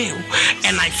deathly pale,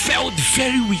 and I felt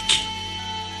very weak.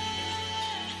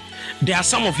 There are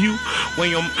some of you, when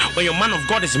your man of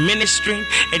God is ministering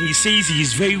and he says he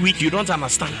is very weak, you don't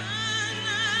understand.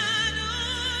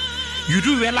 You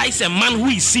do realize a man who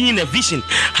is seeing a vision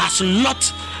has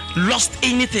not lost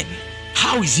anything.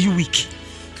 How is he weak?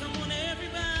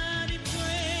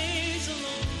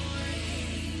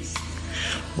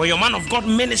 When your man of God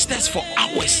ministers for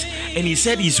hours and he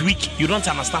said he's weak, you don't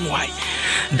understand why.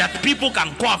 That people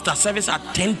can go after service at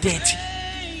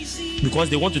 10:30 because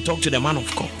they want to talk to the man of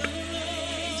God.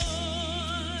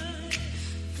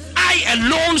 I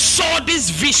alone saw this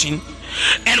vision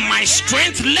and my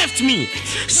strength left me.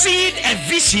 Seeing a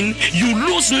vision, you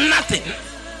lose nothing.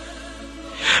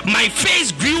 My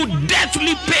face grew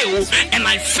deathly pale and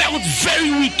I felt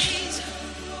very weak.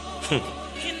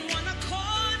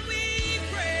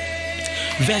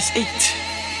 Verse 8,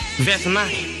 verse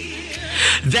 9.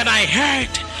 Then I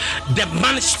heard the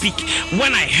man speak.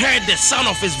 When I heard the sound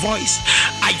of his voice,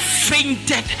 I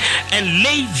fainted and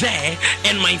lay there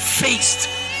and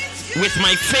with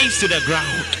my face to the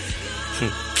ground.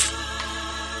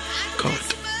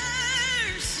 God.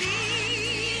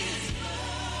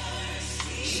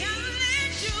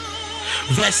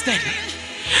 Verse 10.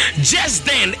 Just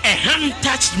then a hand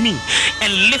touched me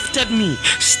and lifted me,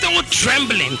 still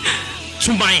trembling,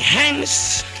 to my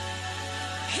hands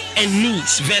and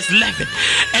knees. Verse 11.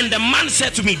 And the man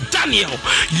said to me, Daniel,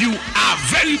 you are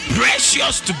very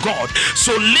precious to God,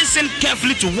 so listen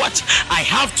carefully to what I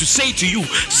have to say to you.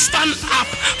 Stand up,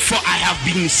 for I have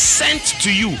been sent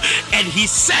to you. And he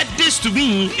said this to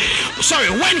me.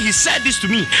 When he said this to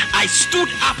me, I stood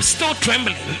up, still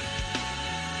trembling.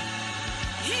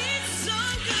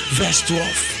 Verse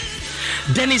 12.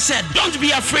 Then he said, don't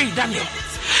be afraid, Daniel.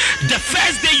 The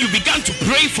first day you began to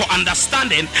pray for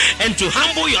understanding and to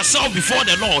humble yourself before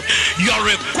the Lord, your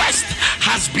request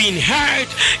has been heard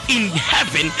in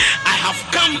heaven. I have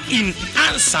come in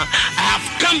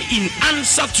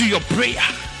answer to your prayer.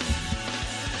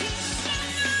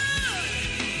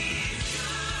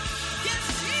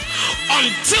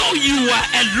 Until you are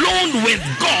alone with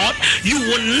God, you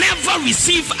will never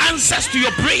receive answers to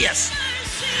your prayers.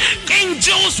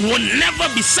 Angels will never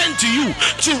be sent to you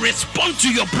to respond to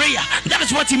your prayer. That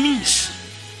is what it means.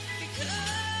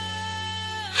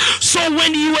 So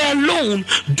when you are alone,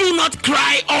 do not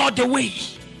cry all the way.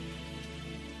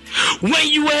 When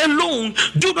you are alone,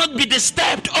 do not be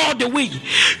disturbed all the way.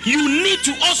 You need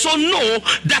to also know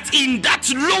that in that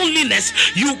loneliness,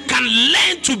 you can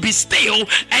learn to be still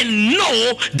and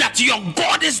know that your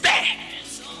God is there.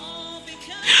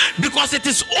 Because it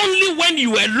is only when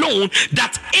you are alone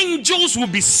that angels will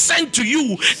be sent to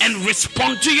you and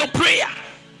respond to your prayer.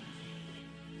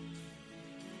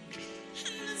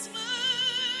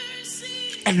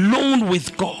 Alone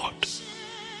with God.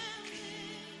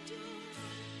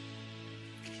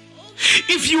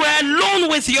 If you are alone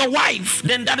with your wife,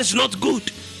 then that is not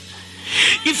good.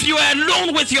 If you are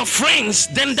alone with your friends,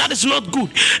 then that is not good.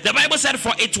 The Bible said,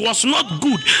 for it was not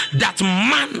good that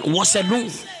man was alone.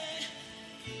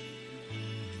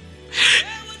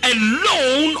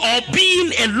 Alone or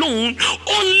being alone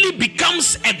only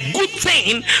becomes a good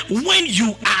thing when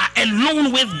you are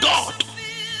alone with God.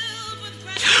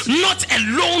 Not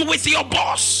alone with your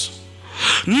boss.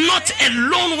 Not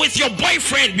alone with your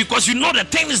boyfriend because you know the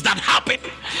things that happen.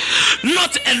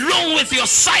 Not alone with your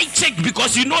side chick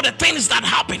because you know the things that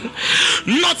happen.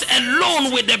 Not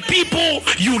alone with the people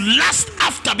you lust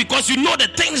after because you know the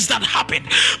things that happen.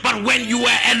 But when you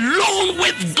are alone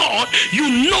with God,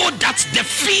 you know that the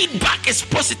feedback is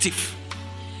positive.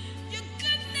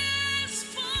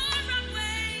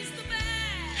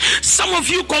 Some of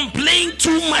you complain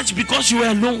too much because you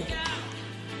are alone.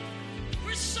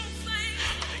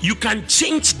 You can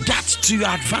change that to your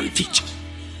advantage.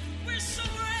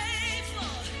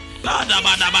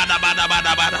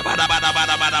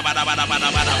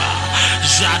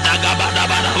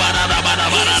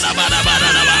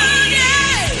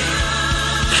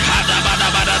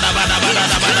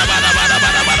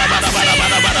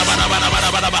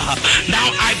 Now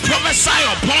I prophesy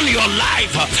upon your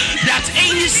life that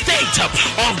any state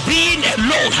of being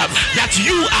alone that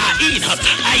you are in,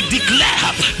 I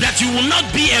declare that you will not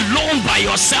be alone by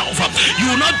yourself.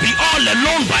 You will not be all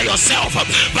alone by yourself,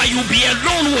 but you'll be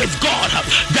alone with God,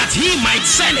 that He might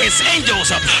send His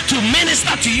angels to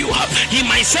minister to you. He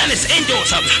might send His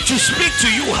angels to speak to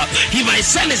you. He might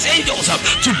send His angels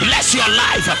to bless your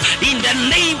life in the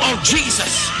name of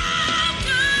Jesus.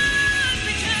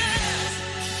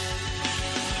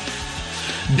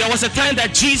 There was a time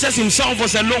that Jesus Himself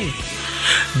was alone,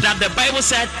 that the Bible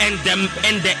said, and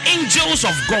the angels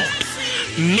of God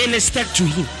ministered to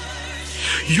Him.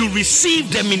 You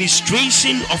receive the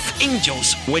ministration of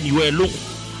angels when you are alone.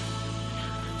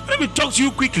 Let me talk to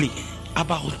you quickly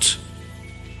about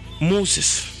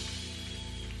Moses.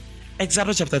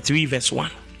 Exodus chapter 3 verse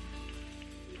 1.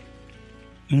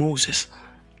 Moses.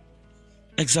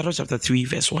 Exodus chapter 3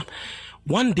 verse 1.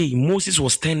 One day Moses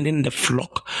was tending the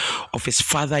flock of his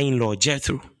father-in-law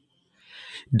Jethro,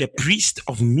 the priest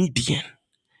of Midian.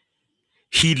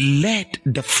 He led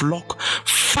the flock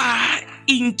far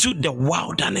into the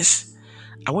wilderness.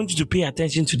 I want you to pay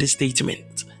attention to this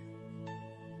statement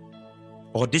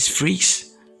or this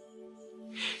phrase.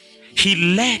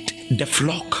 He led the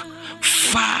flock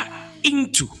far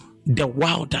into the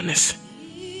wilderness.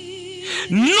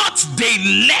 Not they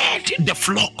led the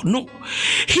flock. No,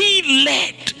 He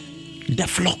led the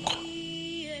flock.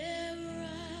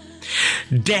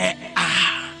 There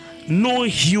are no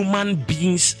human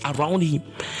beings around Him,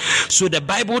 so the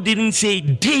Bible didn't say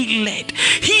they led.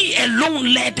 He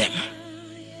alone led them.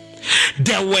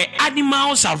 There were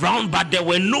animals around, but there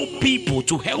were no people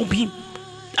to help Him.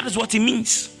 That is what it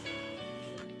means.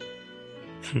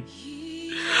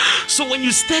 So when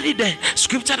you study the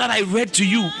scripture that I read to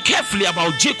you carefully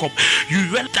about Jacob, you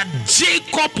read that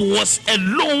Jacob was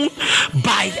alone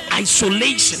by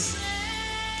isolation.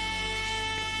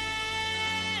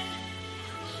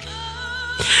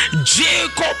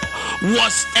 Jacob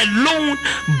was alone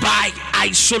by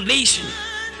isolation.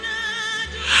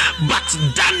 But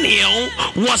Daniel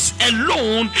was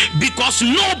alone because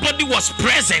nobody was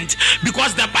present,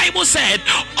 because the Bible said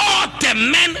all the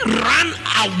men ran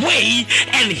away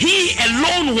and he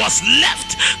alone was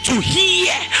left to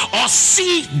hear or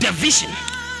see the vision.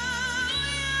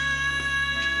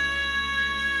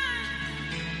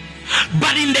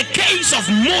 But in the case of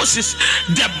Moses,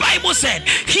 the Bible said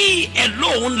he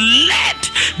alone led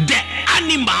the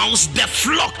animals, the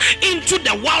flock, into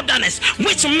the wilderness,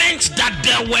 which meant that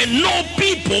there were no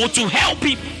people to help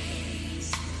him.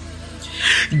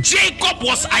 Jacob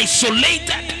was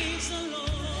isolated.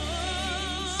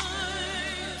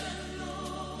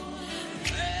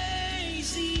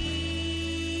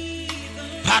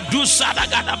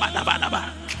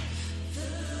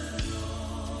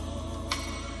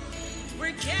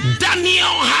 Daniel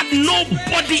had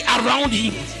nobody around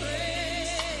him,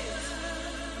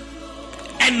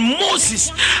 and Moses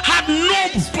had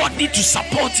nobody to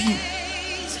support him,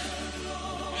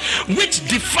 which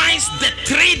defines the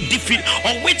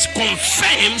which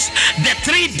confirms the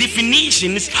three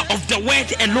definitions of the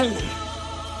word alone.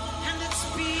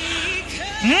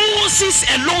 Moses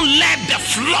alone led the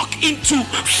flock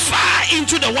far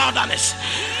into the wilderness.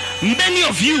 Many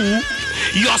of you,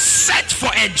 your search for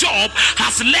a job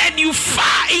has led you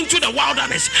far into the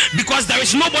wilderness because there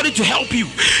is nobody to help you.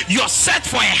 Your search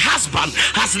for a husband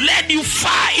has led you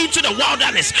far into the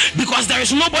wilderness because there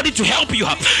is nobody to help you.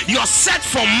 Your search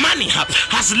for money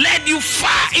has led you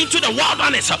far into the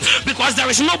wilderness because there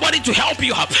is nobody to help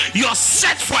you. Your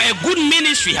search for a good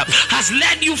ministry has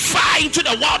led you far into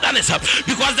the wilderness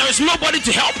because there is nobody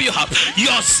to help you.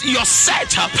 Your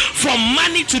search for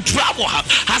money to travel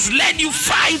has led you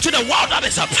far into the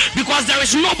wilderness because there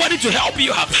is nobody to help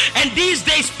you. And these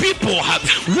days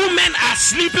women are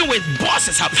sleeping with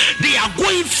bosses. They are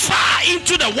going far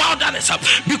into the wilderness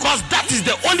because that is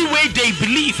the only way they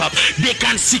believe they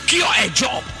can secure a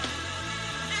job.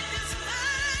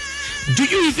 Do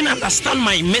you even understand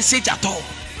my message at all?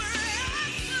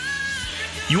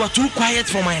 You are too quiet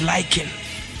for my liking.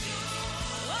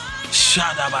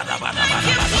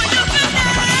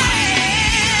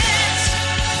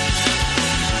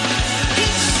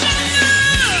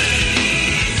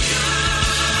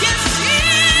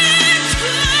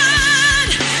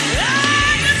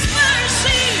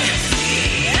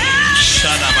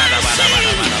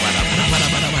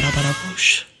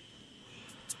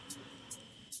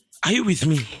 Are you with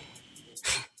me?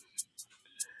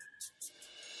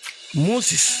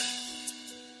 Moses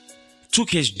took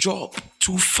his job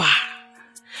too far.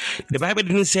 The Bible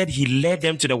didn't say he led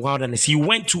them to the wilderness. He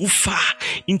went too far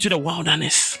into the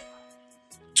wilderness.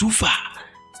 Too far.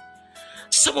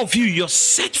 Some of you, you're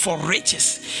set for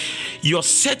riches. You're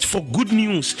set for good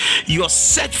news. You're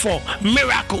set for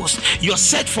miracles. You're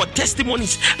set for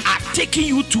testimonies. Are taking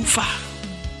you too far.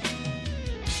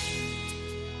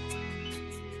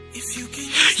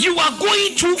 You are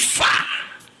going too far,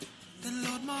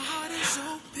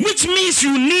 which means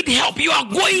you need help. You are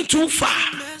going too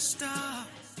far.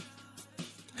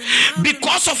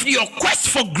 Because of your quest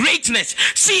for greatness,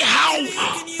 see how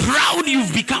proud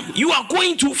you've become. You are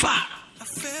going too far.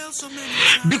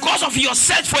 Because of your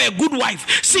search for a good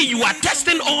wife, see, you are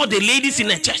testing all the ladies in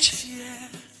the church.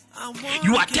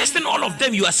 You are testing all of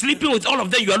them. You are sleeping with all of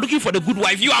them. You are looking for the good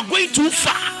wife. You are going too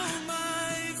far.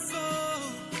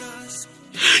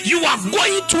 You are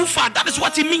going too far. That is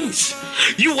what it means.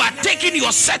 You are taking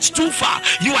your search too far.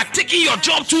 You are taking your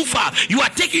job too far. You are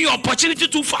taking your opportunity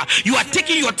too far. You are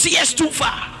taking your tears too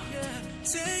far.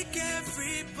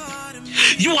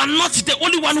 You are not the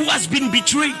only one who has been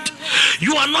betrayed.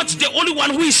 You are not the only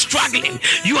one who is struggling.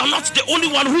 You are not the only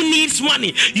one who needs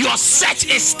money. Your search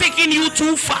is taking you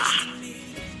too far.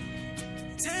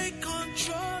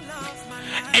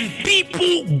 And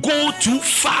people go too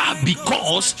far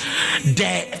because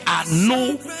there are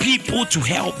no people to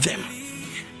help them.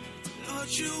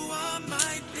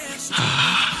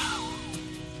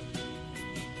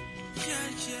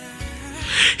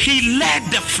 He led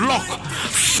the flock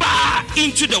far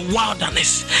into the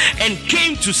wilderness and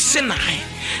came to Sinai,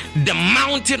 the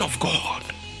mountain of God.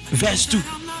 Verse 2.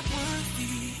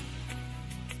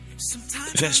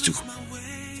 Verse 2.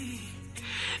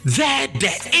 There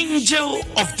the angel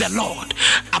of the Lord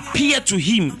appeared to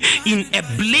him in a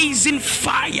blazing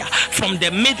fire from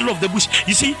the middle of the bush.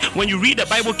 You see, when you read the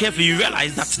Bible carefully, you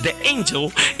realize that the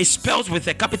angel is spelled with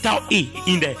a capital A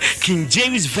in the King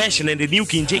James Version and the New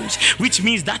King James, which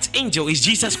means that angel is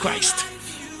Jesus Christ.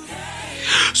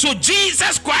 So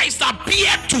Jesus Christ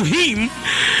appeared to him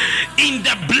in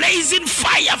the blazing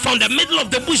fire from the middle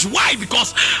of the bush. Why?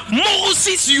 Because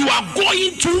Moses, you are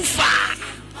going too far.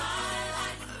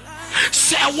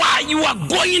 Say why you are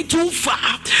going too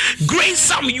far. Grace,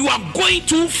 some you are going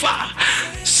too far.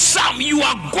 Some you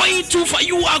are going too far.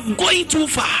 You are going too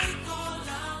far.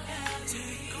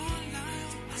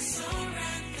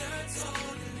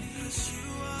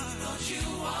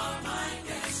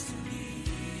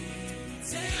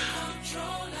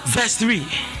 Verse 3.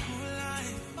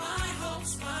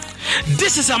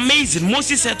 This is amazing.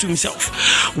 Moses said to himself,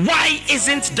 why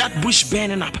isn't that bush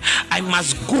burning up? I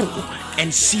must go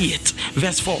and see it.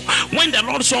 Verse 4. When the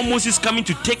Lord saw Moses coming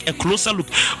to take a closer look,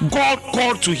 God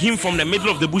called to him from the middle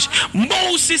of the bush,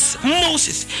 Moses,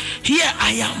 Moses, here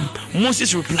I am.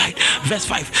 Moses replied. Verse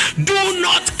 5. Do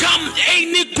not come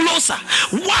any closer.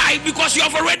 Why? Because you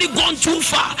have already gone too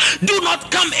far. Do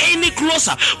not come any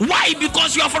closer. Why?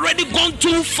 Because you have already gone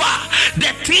too far.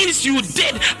 The things you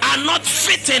did are not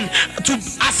fitting to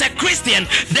as a Christian.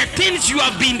 The things you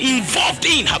have been involved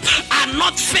in are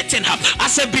not fitting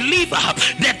as a believer.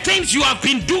 The things you have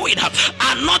been doing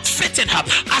are not fitting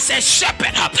as a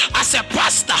shepherd, as a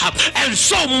pastor. And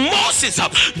so Moses,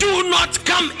 do not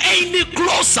come any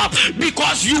closer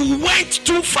because you went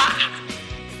too far.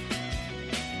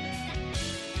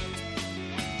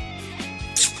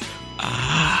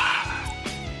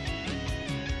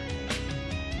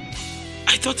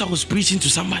 I thought I was preaching to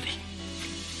somebody.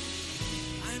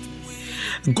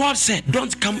 God said,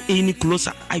 don't come any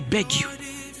closer. I beg you.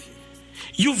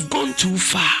 You've gone too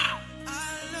far.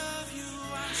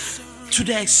 To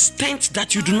the extent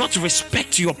that you do not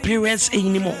respect your parents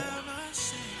anymore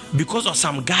because of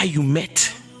some guy you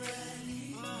met.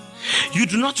 You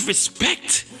do not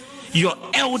respect your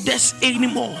elders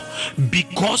anymore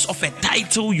because of a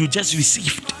title you just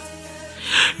received.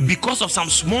 Because of some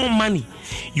small money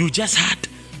you just had.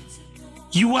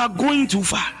 You are going too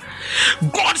far.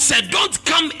 God said, don't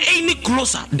come any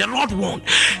closer. The Lord warned,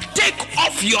 take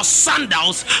off your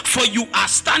sandals, for you are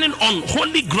standing on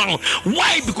holy ground.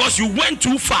 Why? Because you went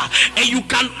too far, and you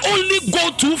can only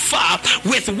go too far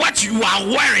with what you are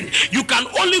wearing. You can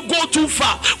only go too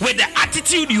far with the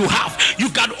attitude you have. You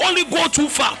can only go too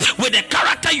far with the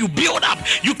character you build up.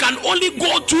 You can only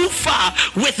go too far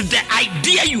with the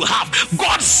idea you have.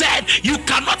 God said, you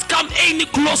cannot come any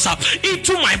closer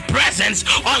into my presence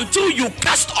until you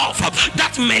cast off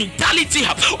that mentality,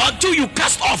 until you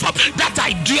cast off that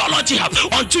ideology,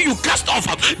 until you cast off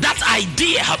that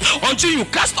idea, until you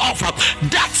cast off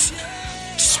that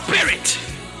spirit,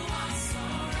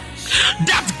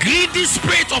 that greedy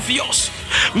spirit of yours.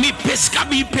 Me pesca.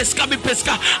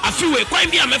 I feel we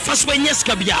quite be a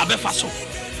mefaso.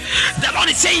 The Lord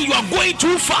is saying you are going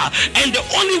too far, and the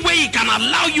only way He can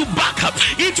allow you back up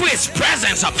into His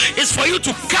presence is for you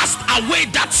to cast away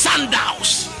that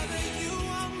sandals.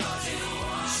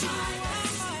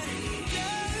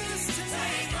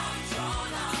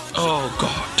 Oh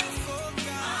God.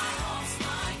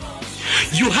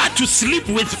 You had to sleep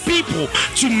with people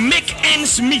to make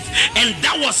ends meet, and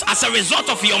that was as a result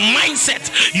of your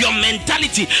mindset, your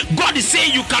mentality. God is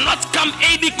saying you cannot come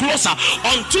any closer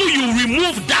until you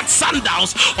remove that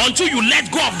sandals, until you let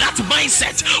go of that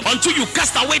mindset, until you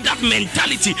cast away that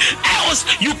mentality. Else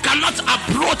you cannot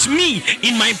approach me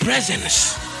in my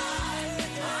presence.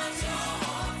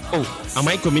 Oh, am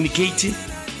I communicating?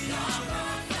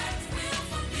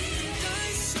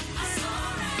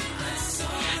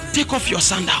 Take off your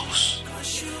sandals,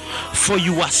 for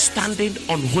you are standing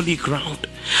on holy ground.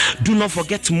 Do not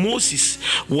forget, Moses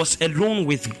was alone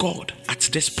with God at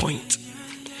this point.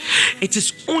 It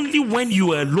is only when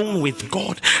you are alone with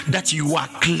God that you are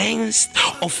cleansed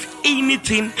of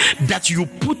anything that you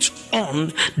put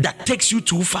on that takes you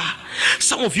too far.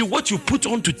 Some of you, what you put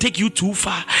on to take you too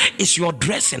far is your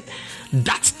dressing.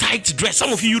 That tight dress,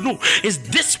 some of you know, is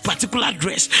this particular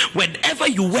dress. Whenever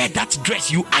you wear that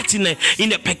dress, you act in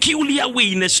a peculiar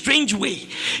way, in a strange way.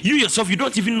 You yourself, you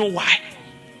don't even know why.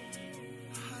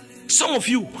 Some of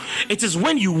you, it is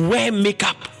when you wear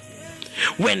makeup.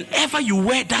 Whenever you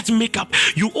wear that makeup,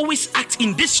 you always act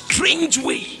in this strange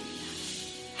way.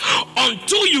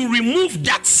 Until you remove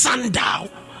that sandal,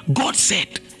 God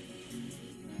said,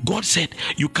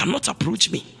 you cannot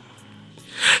approach me.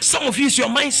 Some of you, it's your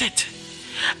mindset.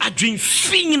 A dream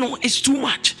is too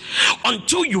much.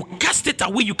 Until you cast it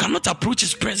away, you cannot approach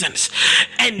His presence.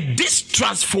 And this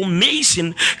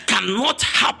transformation cannot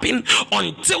happen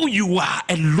until you are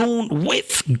alone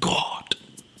with God.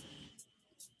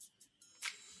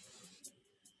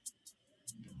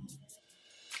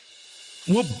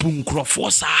 What boom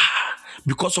crofo,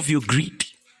 because of your greed.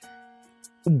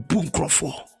 Boom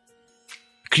crofo.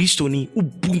 Christoni,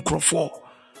 boom crofo.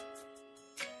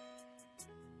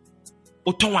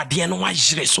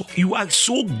 You are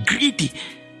so greedy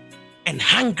and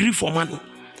hungry for money,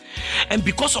 and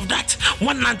because of that,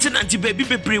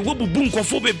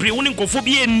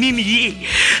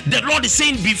 the Lord is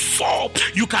saying, before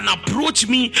you can approach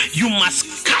me, you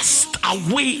must cast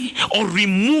away or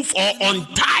remove or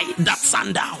untie that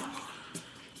sandal.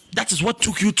 That is what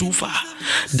took you too far.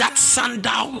 That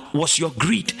sandal was your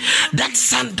greed. That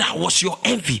sandal was your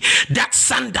envy. That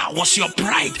sandal was your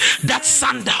pride. That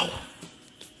sandal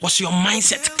was your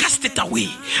mindset. Cast it away.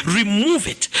 Remove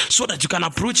it so that you can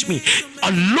approach me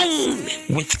alone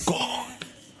with God.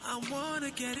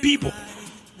 People.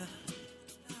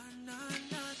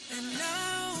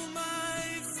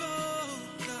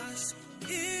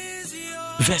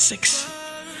 Verse 6.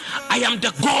 I am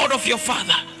the God of your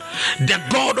father, the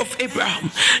God of Abraham,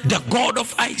 the God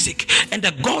of Isaac, and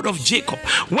the God of Jacob.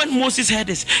 When Moses heard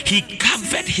this, he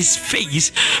covered his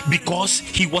face because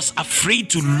he was afraid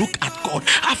to look at God.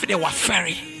 After they were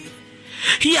fairy,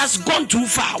 he has gone too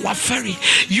far. Waferi,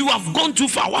 you have gone too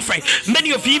far. Waferi,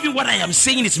 many of you, even what I am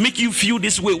saying is making you feel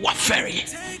this way. Waferi,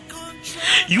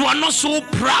 you are not so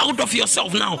proud of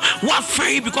yourself now.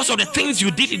 Waferi, because of the things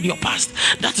you did in your past.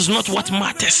 That is not what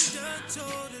matters.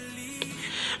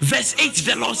 Verse 8,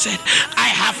 the Lord said, I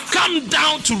have come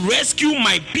down to rescue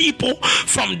my people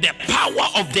from the power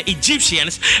of the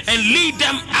Egyptians and lead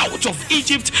them out of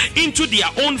Egypt into their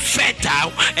own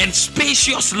fertile and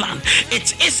spacious land.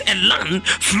 It is a land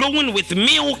flowing with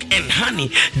milk and honey,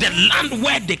 the land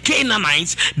where the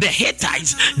Canaanites, the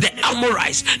Hittites, the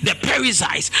Amorites, the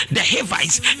Perizzites, the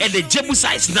Hivites, and the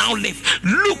Jebusites now live.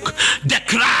 Look, the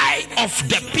cry of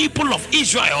the people of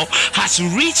Israel has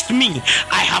reached me.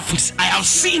 I have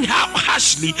seen how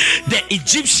harshly the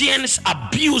Egyptians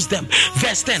abused them.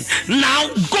 Verse 10. Now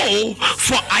go,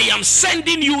 for I am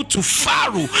sending you to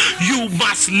Pharaoh. You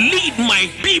must lead my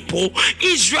people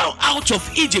Israel out of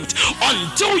Egypt.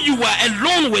 Until you are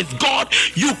alone with God,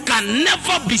 you can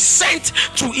never be sent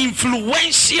to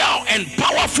influential and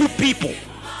powerful people.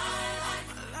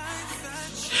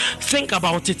 Think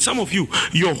about it. Some of you,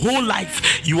 your whole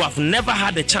life, you have never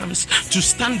had a chance to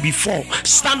stand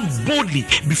boldly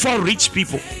before rich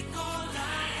people.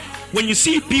 When you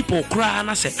see people cry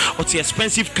and I say, oh, it's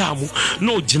expensive car,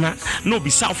 no jina, no be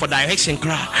south for direction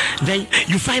cry, then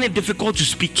you find it difficult to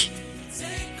speak.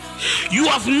 You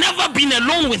have never been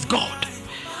alone with God.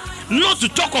 Not to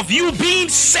talk of you being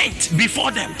sent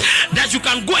before them, that you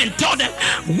can go and tell them,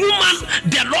 woman,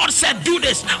 the Lord said do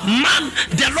this. Man,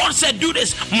 the Lord said do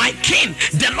this. My king,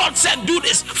 the Lord said do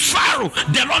this. Pharaoh,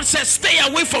 Pharaoh, the Lord says, stay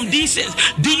away from these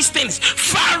things.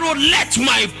 Pharaoh, let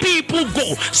my people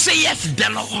go, saith the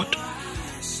Lord.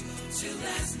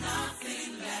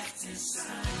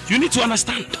 You need to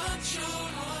understand.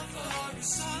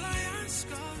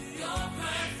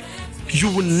 You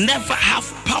will never have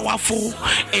powerful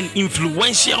and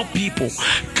influential people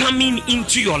coming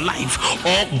into your life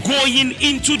or going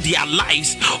into their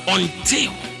lives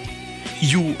until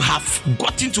you have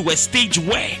gotten to a stage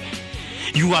where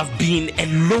you have been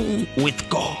alone with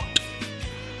God.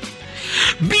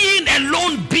 Being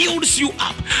alone builds you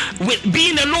up.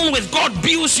 Being alone with God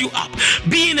builds you up.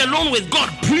 Being alone with God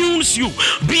prunes you.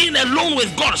 Being alone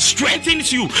with God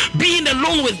strengthens you. Being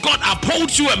alone with God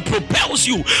upholds you and propels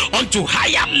you onto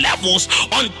higher levels.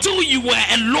 Until you were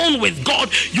alone with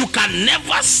God, you can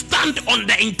never stand on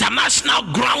the international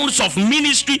grounds of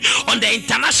ministry, on the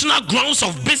international grounds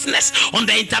of business, on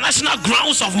the international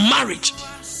grounds of marriage.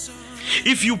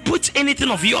 If you put anything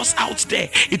of yours out there,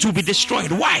 it will be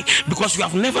destroyed. Why? Because you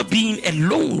have never been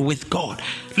alone with God.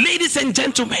 Ladies and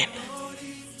gentlemen,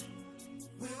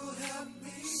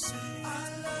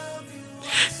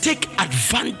 take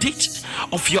advantage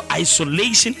of your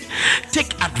isolation.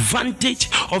 Take advantage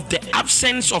of the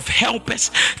absence of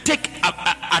helpers. Take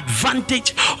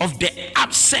advantage of the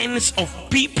absence of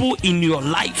people in your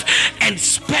life and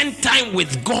spend time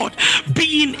with God,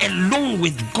 being alone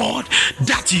with God,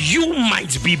 that you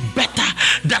might be better,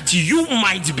 that you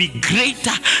might be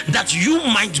greater, that you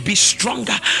might be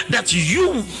stronger, that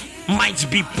you might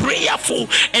be prayerful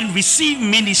and receive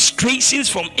ministrations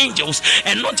from angels,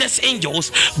 and not just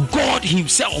angels, God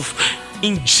himself,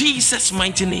 in Jesus'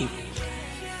 mighty name.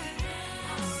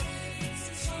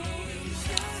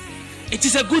 It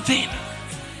is a good thing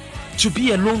to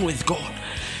be alone with God.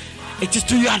 It is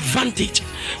to your advantage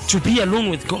to be alone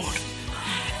with God.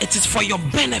 It is for your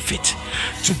benefit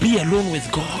to be alone with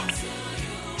God.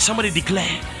 Somebody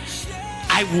declare,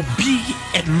 I will be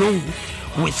alone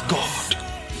with God.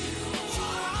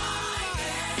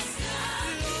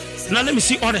 Now let me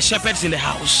see all the shepherds in the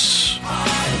house.